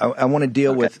ahead. I want to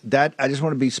deal with that. I just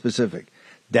want to be specific.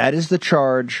 That is the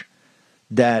charge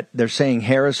that they're saying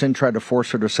Harrison tried to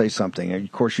force her to say something. And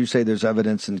of course, you say there's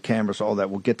evidence and cameras, all that.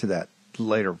 We'll get to that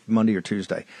later, Monday or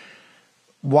Tuesday.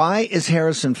 Why is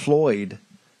Harrison Floyd,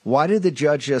 why did the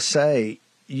judge just say,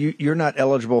 you're not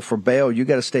eligible for bail, you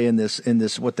got to stay in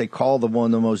this what they call one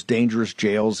of the most dangerous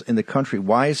jails in the country?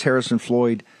 Why is Harrison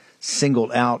Floyd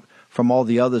singled out from all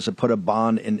the others that put a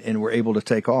bond and were able to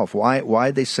take off? Why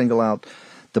did they single out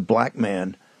the black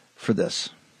man for this?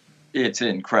 It's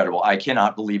incredible. I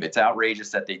cannot believe it's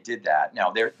outrageous that they did that.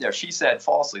 Now, there she said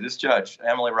falsely, this judge,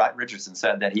 Emily Richardson,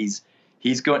 said that he's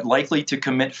likely to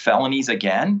commit felonies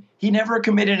again. He never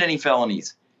committed any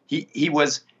felonies. He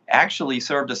was actually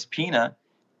served a subpoena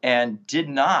and did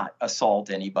not assault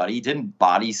anybody, didn't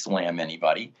body slam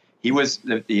anybody. He was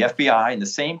the FBI and the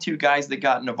same 2 guys that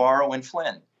got Navarro and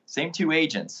Flynn, same 2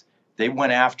 agents. They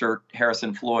went after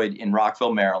Harrison Floyd in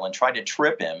Rockville, Maryland, tried to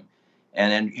trip him. And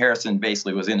then Harrison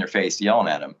basically was in their face yelling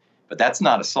at him. But that's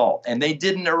not assault. And they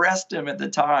didn't arrest him at the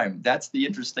time. That's the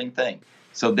interesting thing.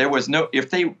 So there was if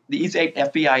these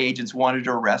FBI agents wanted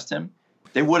to arrest him,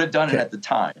 they would have done it at the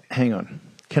time. Hang on.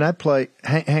 Can I play?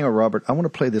 Hang on, Robert. I want to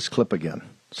play this clip again.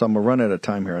 So I'm gonna run out of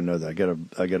time here. I know that.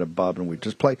 I get a bob and weave.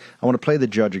 Just play. I want to play the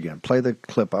judge again. Play the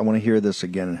clip. I want to hear this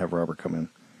again and have Robert come in.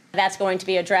 That's going to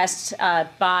be addressed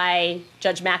by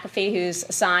Judge McAfee, who's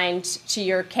assigned to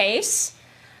your case.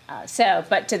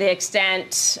 But to the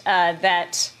extent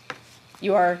that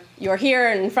you're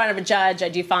here in front of a judge, I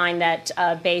do find that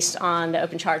based on the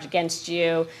open charge against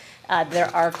you, there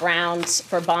are grounds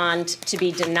for bond to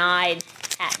be denied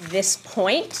at this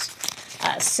point.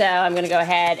 So I'm going to go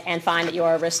ahead and find that you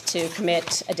are a risk to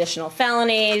commit additional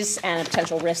felonies and a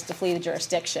potential risk to flee the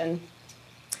jurisdiction.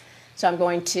 So I'm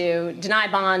going to deny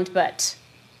bond, but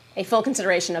a full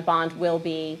consideration of bond will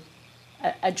be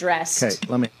addressed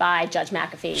by Judge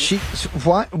McAfee.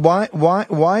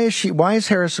 Why is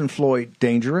Harrison Floyd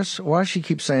dangerous? Why does she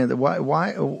keep saying that?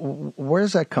 Where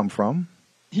does that come from?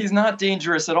 He's not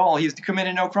dangerous at all. He's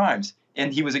committed no crimes,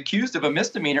 and he was accused of a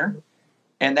misdemeanor.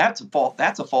 And that's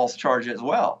a false charge as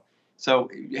well. So,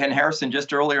 and Harrison,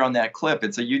 just earlier on that clip,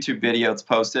 it's a YouTube video it's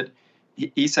posted.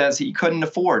 He says he couldn't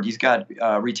afford. He's got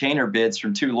retainer bids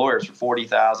from 2 lawyers for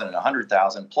 $40,000 and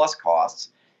 $100,000 plus costs.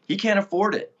 He can't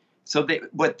afford it. So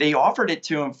they offered it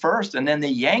to him first, and then they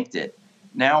yanked it.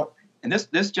 Now, and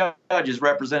this judge is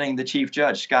representing the chief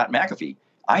judge, Scott McAfee.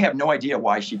 I have no idea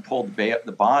why she pulled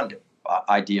the bond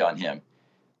idea on him.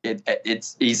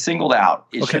 He's singled out.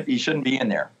 He shouldn't be in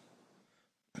there.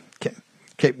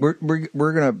 Okay, we're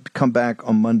going to come back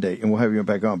on Monday, and we'll have you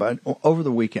back on. But over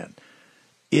the weekend,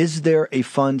 is there a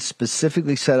fund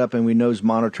specifically set up and we know is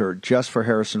monitored just for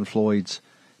Harrison Floyd's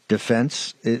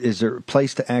defense? Is there a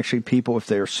place to actually people, if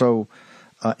they are so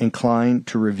inclined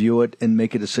to review it and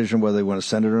make a decision whether they want to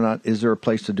send it or not? Is there a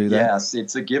place to do that? Yes,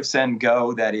 it's a give, send,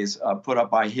 go that is put up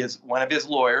by one of his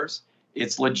lawyers.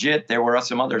 It's legit. There were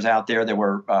some others out there that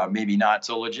were maybe not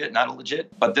so legit, not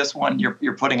legit. But this one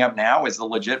you're putting up now is the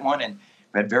legit one, and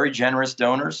we had very generous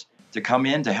donors to come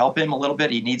in to help him a little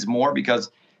bit. He needs more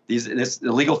because the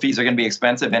legal fees are going to be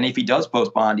expensive. And if he does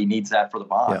post bond, he needs that for the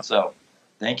bond. Yeah. So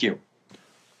thank you.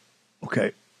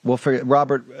 Okay. Well,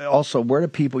 Robert, also, where do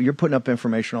people, you're putting up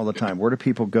information all the time. Where do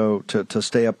people go to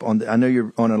stay up on, I know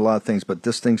you're on a lot of things, but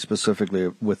this thing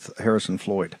specifically with Harrison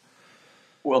Floyd?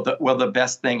 Well, the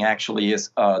best thing actually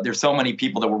is there's so many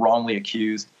people that were wrongly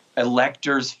accused.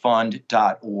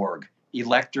 Electorsfund.org.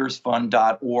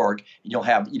 Electorsfund.org. You'll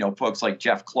have, folks like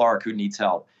Jeff Clark who needs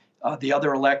help. The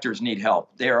other electors need help.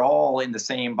 They're all in the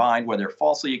same bind where they're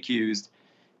falsely accused.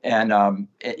 And,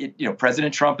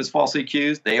 President Trump is falsely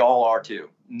accused. They all are too.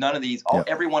 None of these,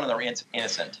 every one of them are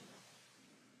innocent.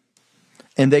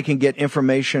 And they can get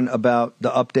information about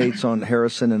the updates on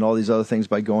Harrison and all these other things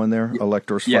by going there,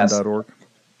 electorsfund.org. Yes.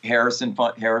 Harrison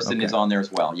is on there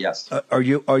as well. Yes. Are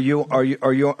you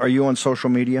on social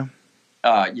media?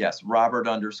 Yes,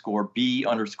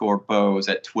 Robert_B_Bose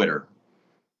at Twitter,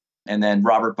 and then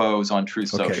Robert Bose on Truth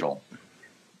Social.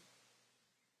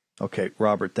 Okay,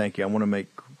 Robert, thank you. I want to make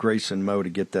Grace and Mo to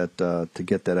get that out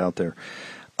there.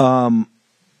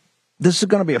 This is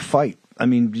going to be a fight. I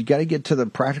mean, you got to get to the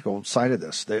practical side of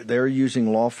this. They're using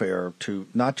lawfare to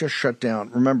not just shut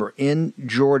down. Remember, in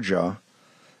Georgia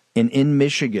and in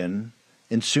Michigan,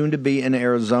 and soon to be in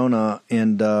Arizona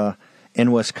and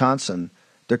Wisconsin,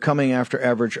 they're coming after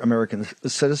average American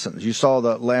citizens. You saw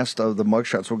the last of the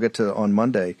mugshots we'll get to on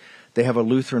Monday. They have a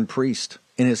Lutheran priest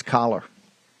in his collar.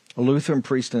 A Lutheran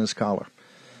priest in his collar.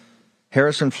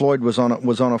 Harrison Floyd was on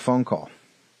a phone call.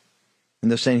 And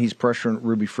they're saying he's pressuring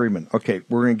Ruby Freeman. Okay,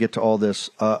 we're going to get to all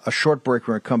this. A short break.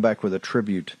 We're going to come back with a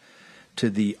tribute to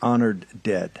the honored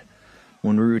dead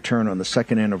when we return on the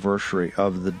second anniversary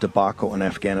of the debacle in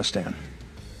Afghanistan.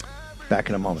 Back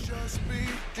in a moment.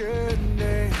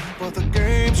 But the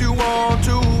games you want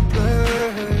to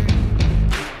play,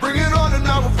 bring it on and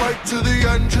I will fight to the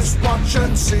end. Just watch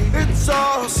and see. It's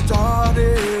all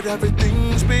started,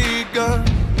 everything's begun,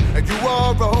 and you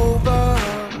are over.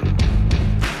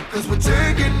 'Cause we're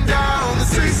taking down the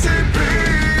CCP.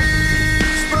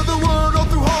 Spread the word all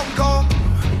through Hong Kong.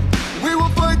 We will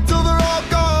fight till they're all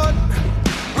gone.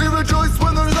 We rejoice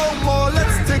when there's no more.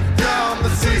 Let's take down the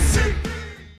CCP.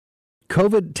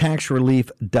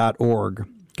 COVIDtaxrelief.org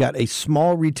got a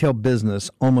small retail business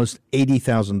almost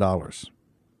 $80,000.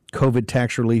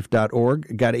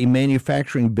 COVIDtaxrelief.org got a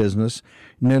manufacturing business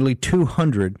nearly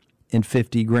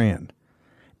 $250,000.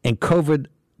 And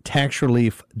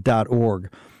COVIDtaxrelief.org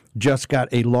just got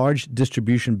a large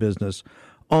distribution business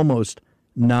almost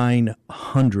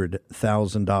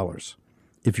 $900,000.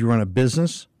 If you run a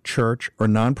business, church, or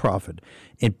nonprofit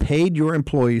and paid your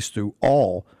employees through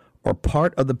all or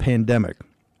part of the pandemic,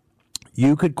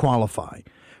 you could qualify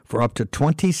for up to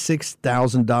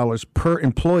 $26,000 per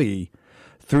employee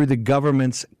through the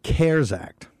government's CARES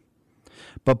Act.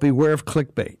 But beware of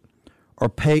clickbait or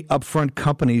pay upfront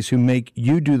companies who make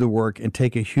you do the work and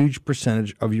take a huge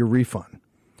percentage of your refund.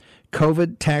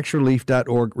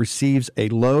 COVIDTaxRelief.org receives a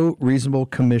low, reasonable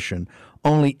commission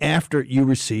only after you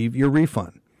receive your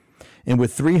refund. And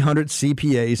with 300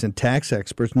 CPAs and tax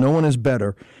experts, no one is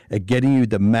better at getting you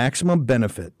the maximum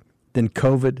benefit than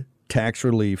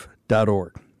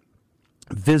COVIDTaxRelief.org.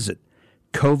 Visit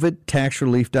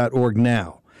COVIDTaxRelief.org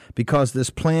now because this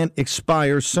plan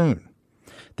expires soon.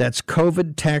 That's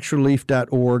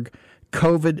COVIDTaxRelief.org,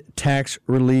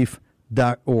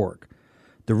 COVIDTaxRelief.org.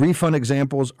 The refund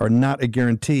examples are not a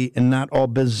guarantee, and not all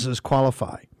businesses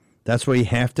qualify. That's why you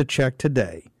have to check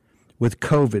today with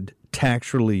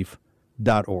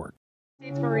COVIDTaxRelief.org.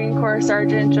 States Marine Corps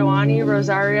Sergeant Joanny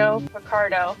Rosario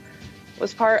Picardo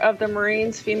was part of the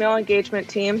Marines female engagement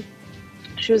team.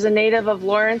 She was a native of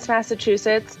Lawrence,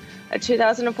 Massachusetts, a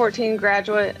 2014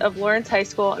 graduate of Lawrence High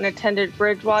School, and attended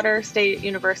Bridgewater State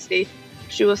University.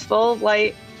 She was full of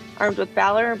light, armed with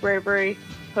valor and bravery,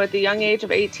 who at the young age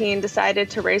of 18 decided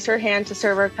to raise her hand to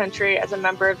serve her country as a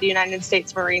member of the United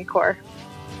States Marine Corps.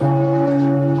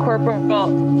 Corporal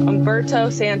Humberto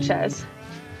Sanchez,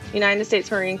 United States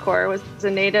Marine Corps, was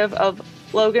a native of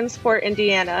Logansport,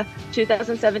 Indiana,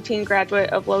 2017 graduate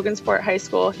of Logansport High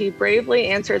School. He bravely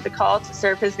answered the call to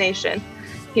serve his nation.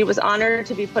 He was honored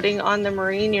to be putting on the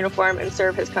Marine uniform and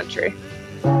serve his country.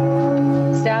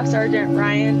 Staff Sergeant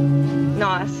Ryan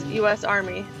Noss, U.S.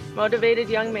 Army, motivated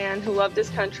young man who loved his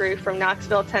country from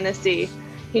Knoxville, Tennessee.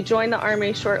 He joined the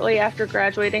Army shortly after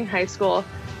graduating high school.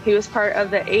 He was part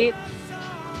of the 8th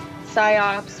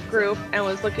PSYOPs group and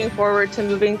was looking forward to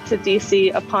moving to D.C.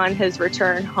 upon his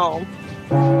return home.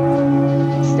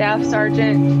 Staff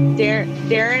Sergeant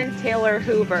Darren Taylor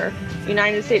Hoover,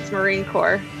 United States Marine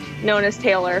Corps, known as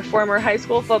Taylor, former high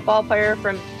school football player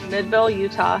from Midville,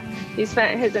 Utah. He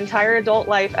spent his entire adult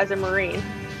life as a Marine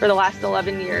for the last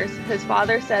 11 years. His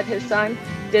father said his son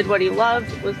did what he loved,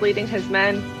 was leading his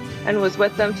men, and was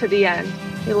with them to the end.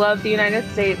 He loved the United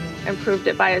States and proved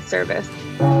it by his service.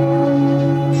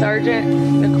 Sergeant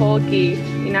Nicole Gee,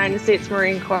 United States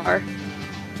Marine Corps.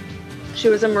 She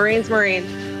was a Marine's Marine,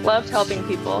 loved helping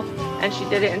people, and she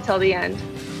did it until the end.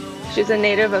 She's a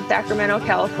native of Sacramento,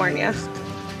 California.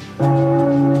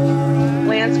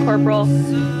 Lance Corporal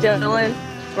Dylan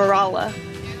Morala,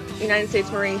 United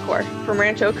States Marine Corps, from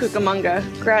Rancho Cucamonga,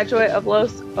 graduate of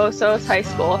Los Osos High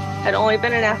School, had only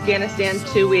been in Afghanistan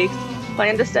 2 weeks,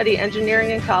 planned to study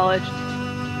engineering in college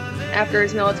after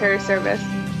his military service.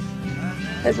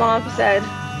 His mom said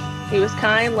he was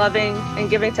kind, loving, and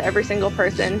giving to every single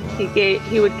person. He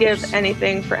would give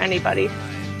anything for anybody.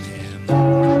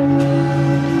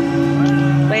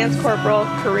 Lance Corporal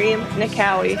Kareem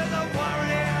Nakawi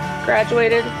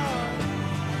graduated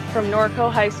from Norco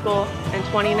High School in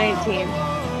 2019.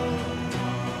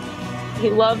 He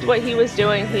loved what he was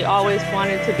doing. He always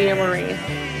wanted to be a Marine.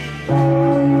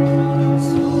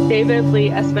 David Lee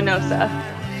Espinosa,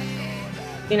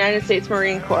 United States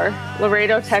Marine Corps,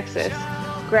 Laredo, Texas,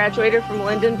 graduated from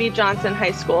Lyndon B. Johnson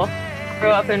High School, grew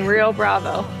up in Rio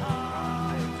Bravo.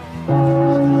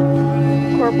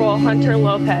 Corporal Hunter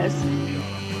Lopez,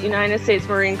 United States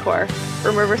Marine Corps,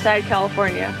 from Riverside,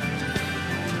 California.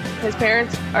 His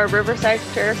parents are Riverside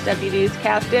Sheriff's deputies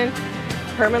Captain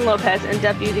Herman Lopez and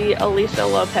Deputy Alicia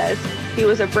Lopez. He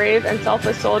was a brave and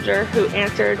selfless soldier who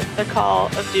answered the call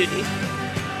of duty.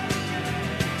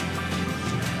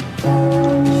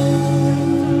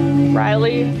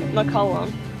 Riley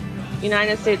McCullum,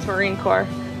 United States Marine Corps,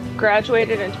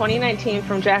 graduated in 2019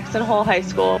 from Jackson Hole High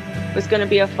School, was going to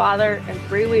be a father in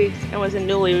 3 weeks, and was a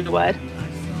newlywed.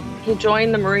 He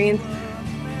joined the Marines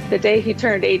the day he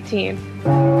turned 18.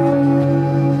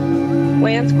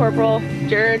 Lance Corporal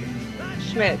Jared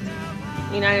Schmidt,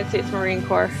 United States Marine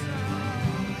Corps,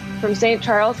 from St.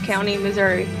 Charles County,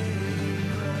 Missouri.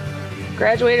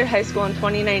 Graduated high school in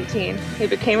 2019. He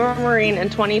became a Marine in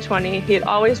 2020. He had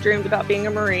always dreamed about being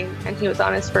a Marine, and he was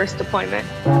on his first deployment.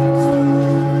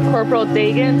 Corporal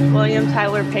Dagan William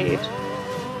Tyler Page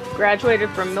graduated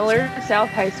from Miller South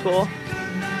High School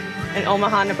in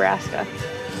Omaha, Nebraska.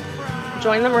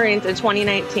 Joined the Marines in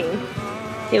 2019.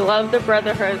 He loved the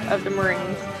brotherhood of the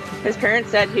Marines. His parents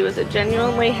said he was a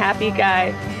genuinely happy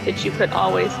guy that you could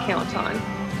always count on.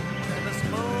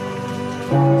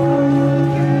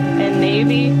 And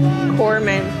Navy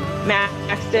Corpsman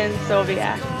Maxton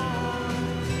Soviak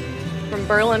from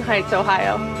Berlin Heights,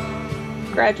 Ohio.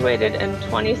 Graduated in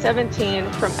 2017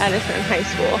 from Edison High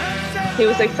School. He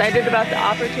was excited about the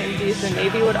opportunities the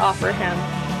Navy would offer him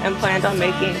and planned on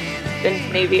making the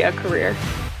Navy a career.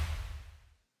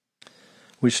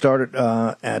 We started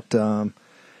at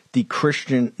the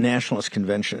Christian Nationalist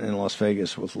Convention in Las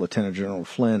Vegas with Lieutenant General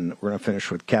Flynn. We're going to finish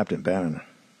with Captain Bannon.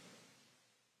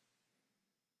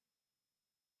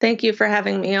 Thank you for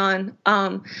having me on.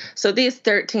 So these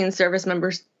 13 service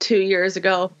members 2 years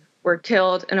ago were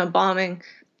killed in a bombing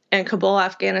in Kabul,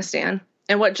 Afghanistan.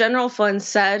 And what General Flynn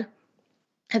said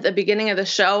at the beginning of the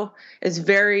show is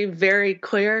very, very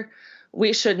clear.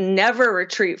 We should never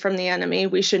retreat from the enemy.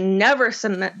 We should never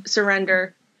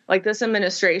surrender like this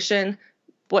administration,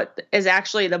 what is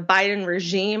actually the Biden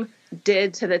regime,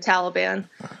 did to the Taliban.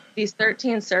 These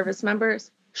 13 service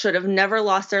members should have never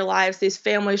lost their lives. These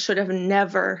families should have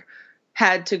never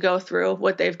had to go through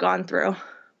what they've gone through.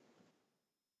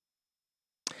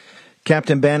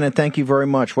 Captain Bannon, thank you very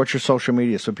much. What's your social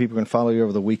media so people can follow you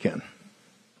over the weekend?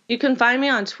 You can find me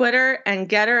on Twitter and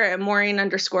Getter at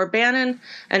Maureen_Bannon,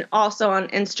 and also on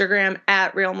Instagram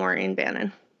at Real Maureen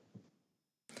Bannon.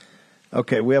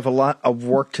 Okay, we have a lot of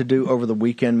work to do over the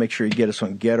weekend. Make sure you get us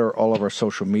on Getter, all of our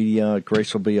social media.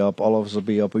 Grace will be up. All of us will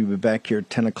be up. We'll be back here at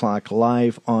 10 o'clock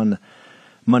live on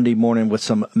Monday morning with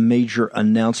some major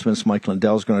announcements. Mike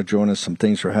Lindell is going to join us. Some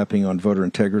things are happening on voter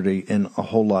integrity and a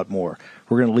whole lot more.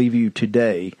 We're going to leave you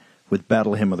today with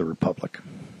Battle Hymn of the Republic.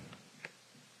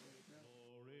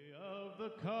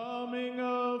 Coming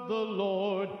of the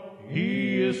Lord,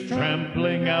 he is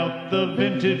trampling out the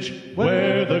vintage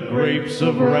where the grapes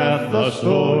of wrath are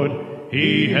stored.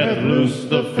 He hath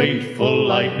loosed the fateful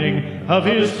lightning of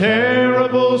his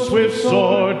terrible swift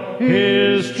sword.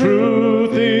 His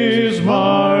truth is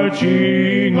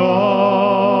marching on.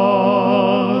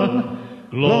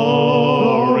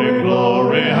 Glory,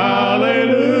 glory,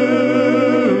 hallelujah.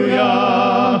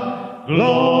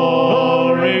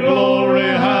 Glory, glory,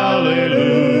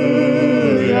 hallelujah.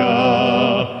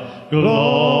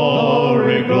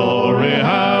 Glory, glory,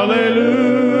 hallelujah.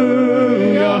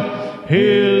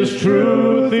 His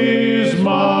truth is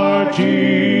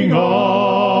marching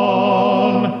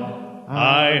on.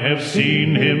 I have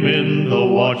seen him in the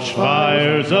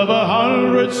watchfires of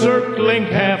 100 circling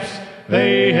camps.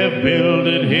 They have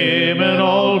builded him an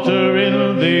altar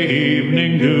in the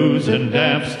evening dews and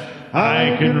damps.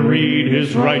 I can read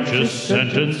his righteous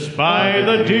sentence by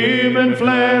the dim and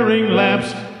flaring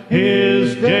lamps.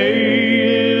 His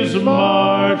day is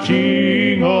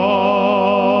marching on.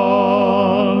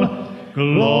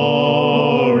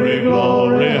 Glory,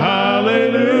 glory, hallelujah.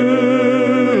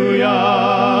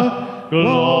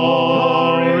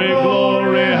 Glory,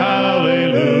 glory,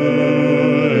 hallelujah.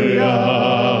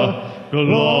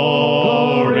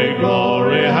 Glory,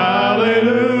 glory,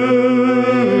 hallelujah.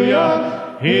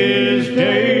 His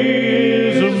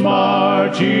day is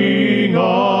marching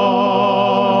on.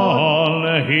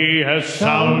 He has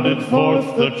sounded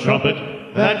forth the trumpet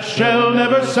that shall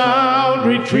never sound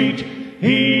retreat.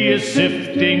 He is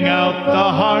sifting out the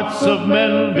hearts of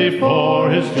men before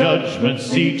his judgment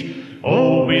seat.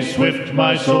 Oh, be swift,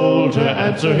 my soul, to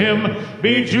answer him.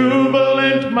 Be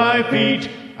jubilant, my feet.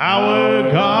 Our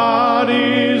God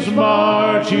is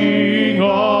marching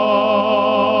on.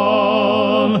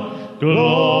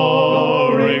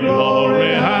 Glory,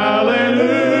 glory, hallelujah.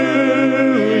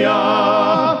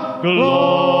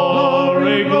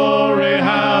 Glory, glory,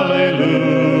 hallelujah.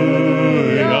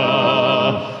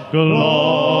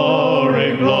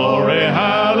 Glory, glory,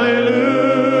 hallelujah.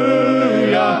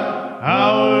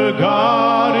 Our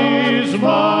God is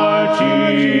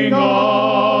marching on.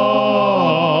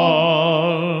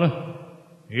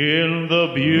 In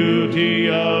the beauty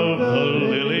of the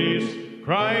lilies,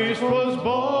 Christ was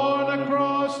born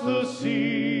across the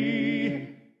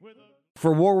sea.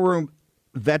 For War Room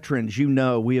veterans, you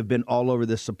know we have been all over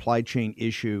this supply chain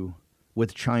issue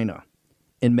with China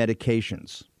and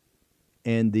medications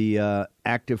and the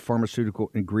active pharmaceutical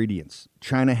ingredients.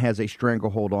 China has a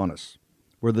stranglehold on us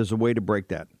where there's a way to break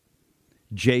that.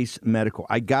 Jace Medical.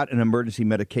 I got an emergency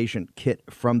medication kit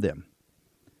from them.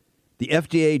 The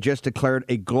FDA just declared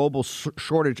a global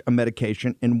shortage of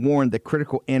medication and warned that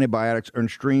critical antibiotics are in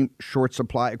extreme short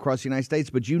supply across the United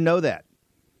States. But you know that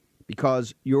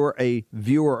because you're a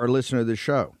viewer or listener of the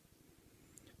show.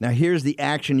 Now, here's the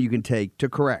action you can take to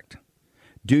correct.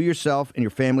 Do yourself and your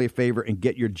family a favor and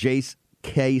get your Jace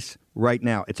case right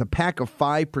now. It's a pack of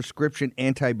 5 prescription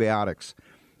antibiotics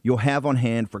you'll have on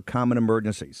hand for common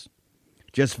emergencies.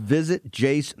 Just visit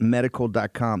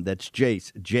jacemedical.com. That's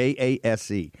Jace,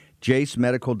 J-A-S-E,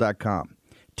 jacemedical.com.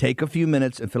 Take a few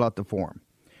minutes and fill out the form.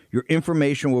 Your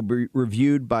information will be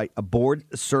reviewed by a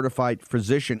board-certified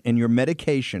physician, and your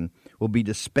medication will be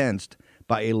dispensed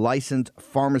by a licensed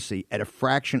pharmacy at a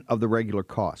fraction of the regular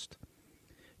cost.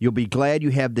 You'll be glad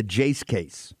you have the Jace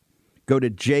case. Go to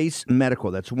Jase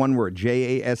Medical, that's one word,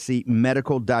 JASE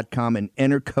medical.com, and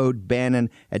enter code Bannon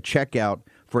at checkout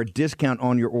for a discount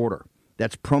on your order.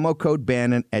 That's promo code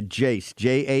Bannon at Jase,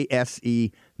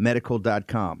 JASE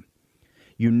medical.com.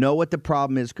 You know what the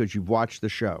problem is because you've watched the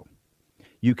show.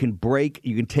 You can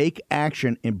take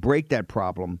action and break that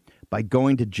problem by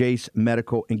going to Jase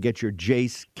Medical and get your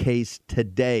Jase case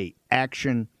today.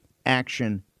 Action,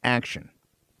 action, action.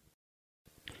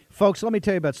 Folks, let me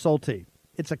tell you about Solti.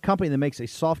 It's a company that makes a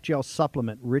soft gel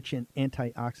supplement rich in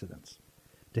antioxidants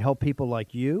to help people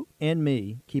like you and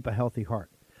me keep a healthy heart.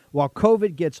 While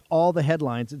COVID gets all the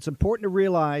headlines, it's important to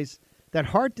realize that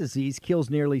heart disease kills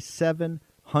nearly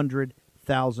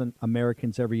 700,000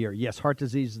 Americans every year. Yes, heart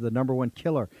disease is the number one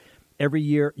killer every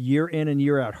year, year in and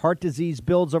year out. Heart disease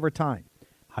builds over time.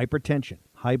 Hypertension,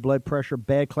 high blood pressure,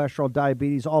 bad cholesterol,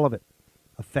 diabetes, all of it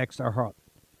affects our heart.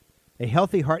 A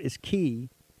healthy heart is key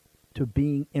to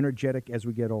being energetic as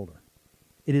we get older.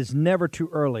 It is never too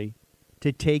early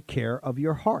to take care of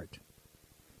your heart.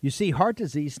 You see, heart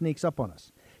disease sneaks up on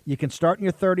us. You can start in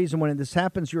your 30s, and when this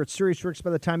happens, you're at serious risk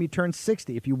by the time you turn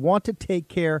 60. If you want to take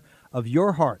care of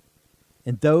your heart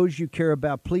and those you care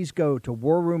about, please go to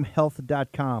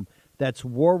warroomhealth.com. That's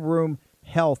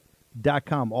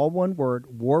warroomhealth.com. All one word,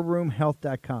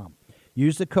 warroomhealth.com.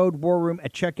 Use the code WARROOM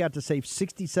at checkout to save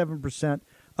 67%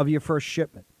 of your first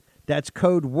shipment. That's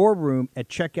code WARROOM at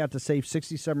checkout to save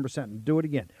 67%. And do it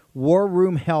again. War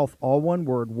Room Health, all one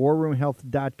word,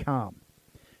 warroomhealth.com.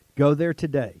 Go there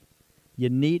today.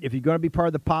 If you're going to be part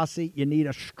of the posse, you need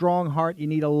a strong heart. You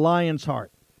need a lion's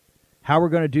heart. How we're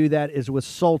going to do that is with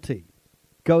Solti.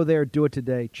 Go there, do it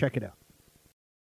today. Check it out.